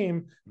to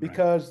team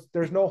because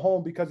there's no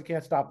home because he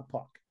can't stop the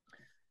puck.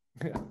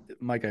 Yeah.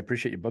 Mike, I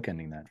appreciate you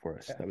bookending that for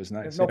us. That was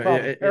nice. No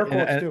problem. Air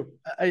quotes too.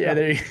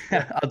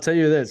 I'll tell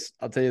you this.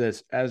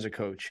 As a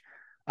coach,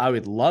 I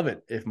would love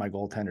it if my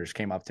goaltenders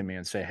came up to me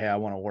and say, hey, I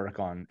want to work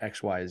on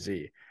X, Y,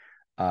 Z.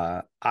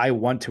 I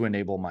want to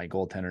enable my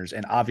goaltenders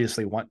and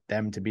obviously want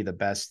them to be the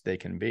best they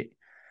can be.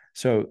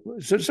 So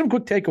some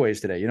quick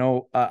takeaways today.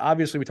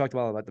 Obviously we talked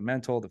about the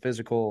mental, the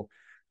physical,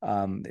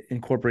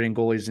 incorporating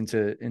goalies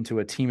into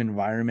a team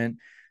environment.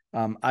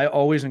 I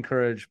always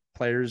encourage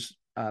players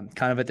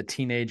kind of at the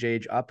teenage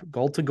age up,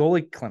 go to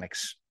goalie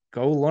clinics,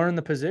 go learn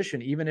the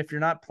position, even if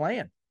you're not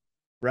playing,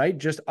 right?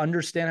 Just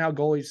understand how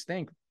goalies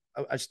think.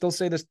 I still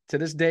say this to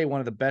this day.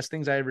 One of the best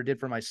things I ever did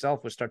for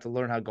myself was start to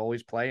learn how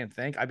goalies play and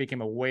think. I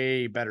became a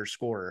way better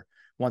scorer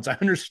once I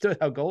understood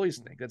how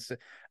goalies think. That's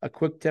a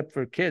quick tip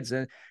for kids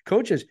and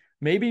coaches.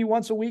 Maybe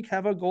once a week,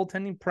 have a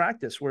goaltending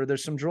practice where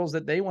there's some drills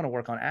that they want to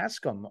work on.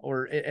 Ask them,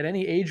 or at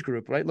any age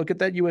group, right? Look at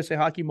that USA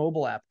Hockey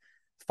mobile app.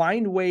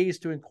 Find ways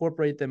to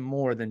incorporate them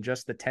more than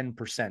just the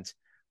 10%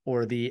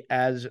 or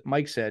as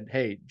Mike said,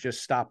 hey,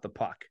 just stop the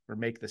puck or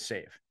make the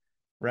save,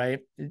 right?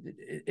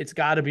 It's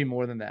got to be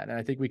more than that. And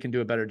I think we can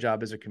do a better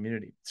job as a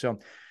community. So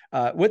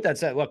with that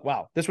said, look,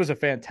 wow, this was a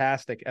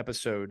fantastic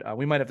episode.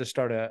 We might have to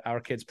start Our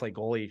Kids Play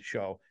Goalie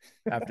show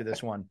after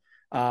this one.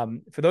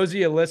 For those of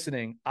you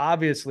listening,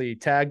 obviously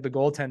tag the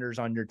goaltenders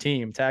on your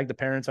team, tag the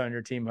parents on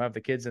your team who have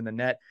the kids in the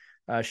net,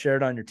 share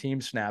it on your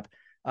team snap.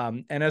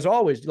 And as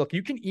always, look,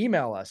 you can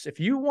email us. If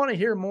you want to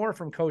hear more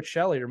from Coach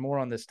Shelley or more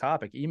on this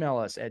topic, email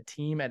us at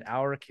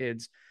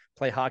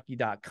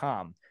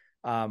team@ourkidsplayhockey.com.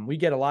 We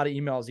get a lot of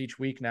emails each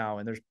week now,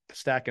 and they're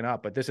stacking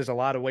up, but this is a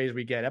lot of ways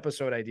we get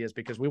episode ideas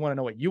because we want to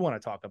know what you want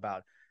to talk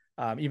about.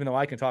 Even though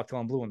I can talk till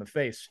I'm blue in the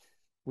face,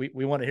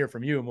 we want to hear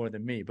from you more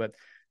than me. But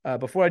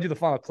before I do the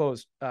final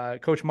close,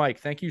 Coach Mike,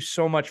 thank you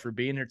so much for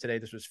being here today.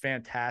 This was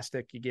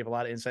fantastic. You gave a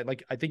lot of insight.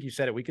 Like I think you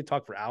said it, we could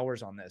talk for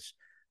hours on this.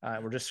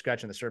 We're just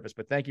scratching the surface,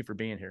 but thank you for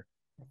being here.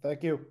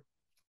 Thank you.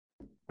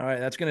 All right,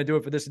 that's going to do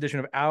it for this edition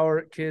of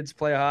Our Kids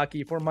Play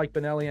Hockey. For Mike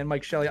Benelli and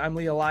Mike Shelley, I'm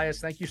Lee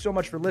Elias. Thank you so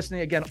much for listening.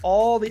 Again,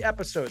 all the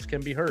episodes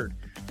can be heard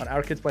on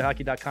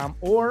ourkidsplayhockey.com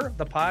or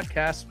the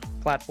podcast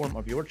platform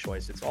of your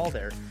choice. It's all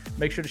there.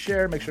 Make sure to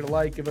share, make sure to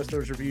like, give us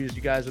those reviews.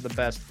 You guys are the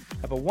best.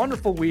 Have a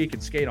wonderful week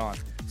and skate on.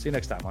 See you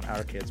next time on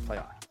Our Kids Play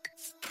Hockey.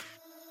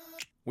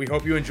 We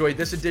hope you enjoyed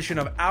this edition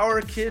of Our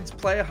Kids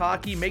Play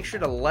Hockey. Make sure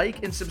to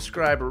like and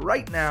subscribe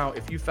right now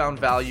if you found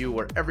value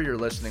wherever you're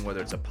listening, whether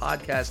it's a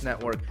podcast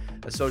network,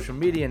 a social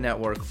media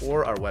network,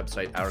 or our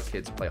website,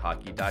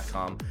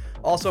 ourkidsplayhockey.com.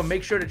 Also,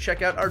 make sure to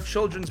check out our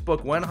children's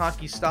book, When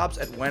Hockey Stops,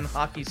 at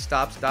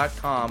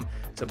whenhockeystops.com.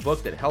 It's a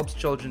book that helps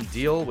children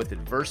deal with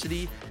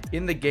adversity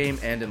in the game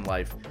and in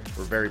life.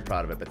 We're very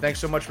proud of it. But thanks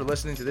so much for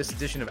listening to this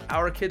edition of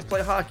Our Kids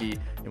Play Hockey,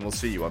 and we'll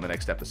see you on the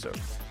next episode.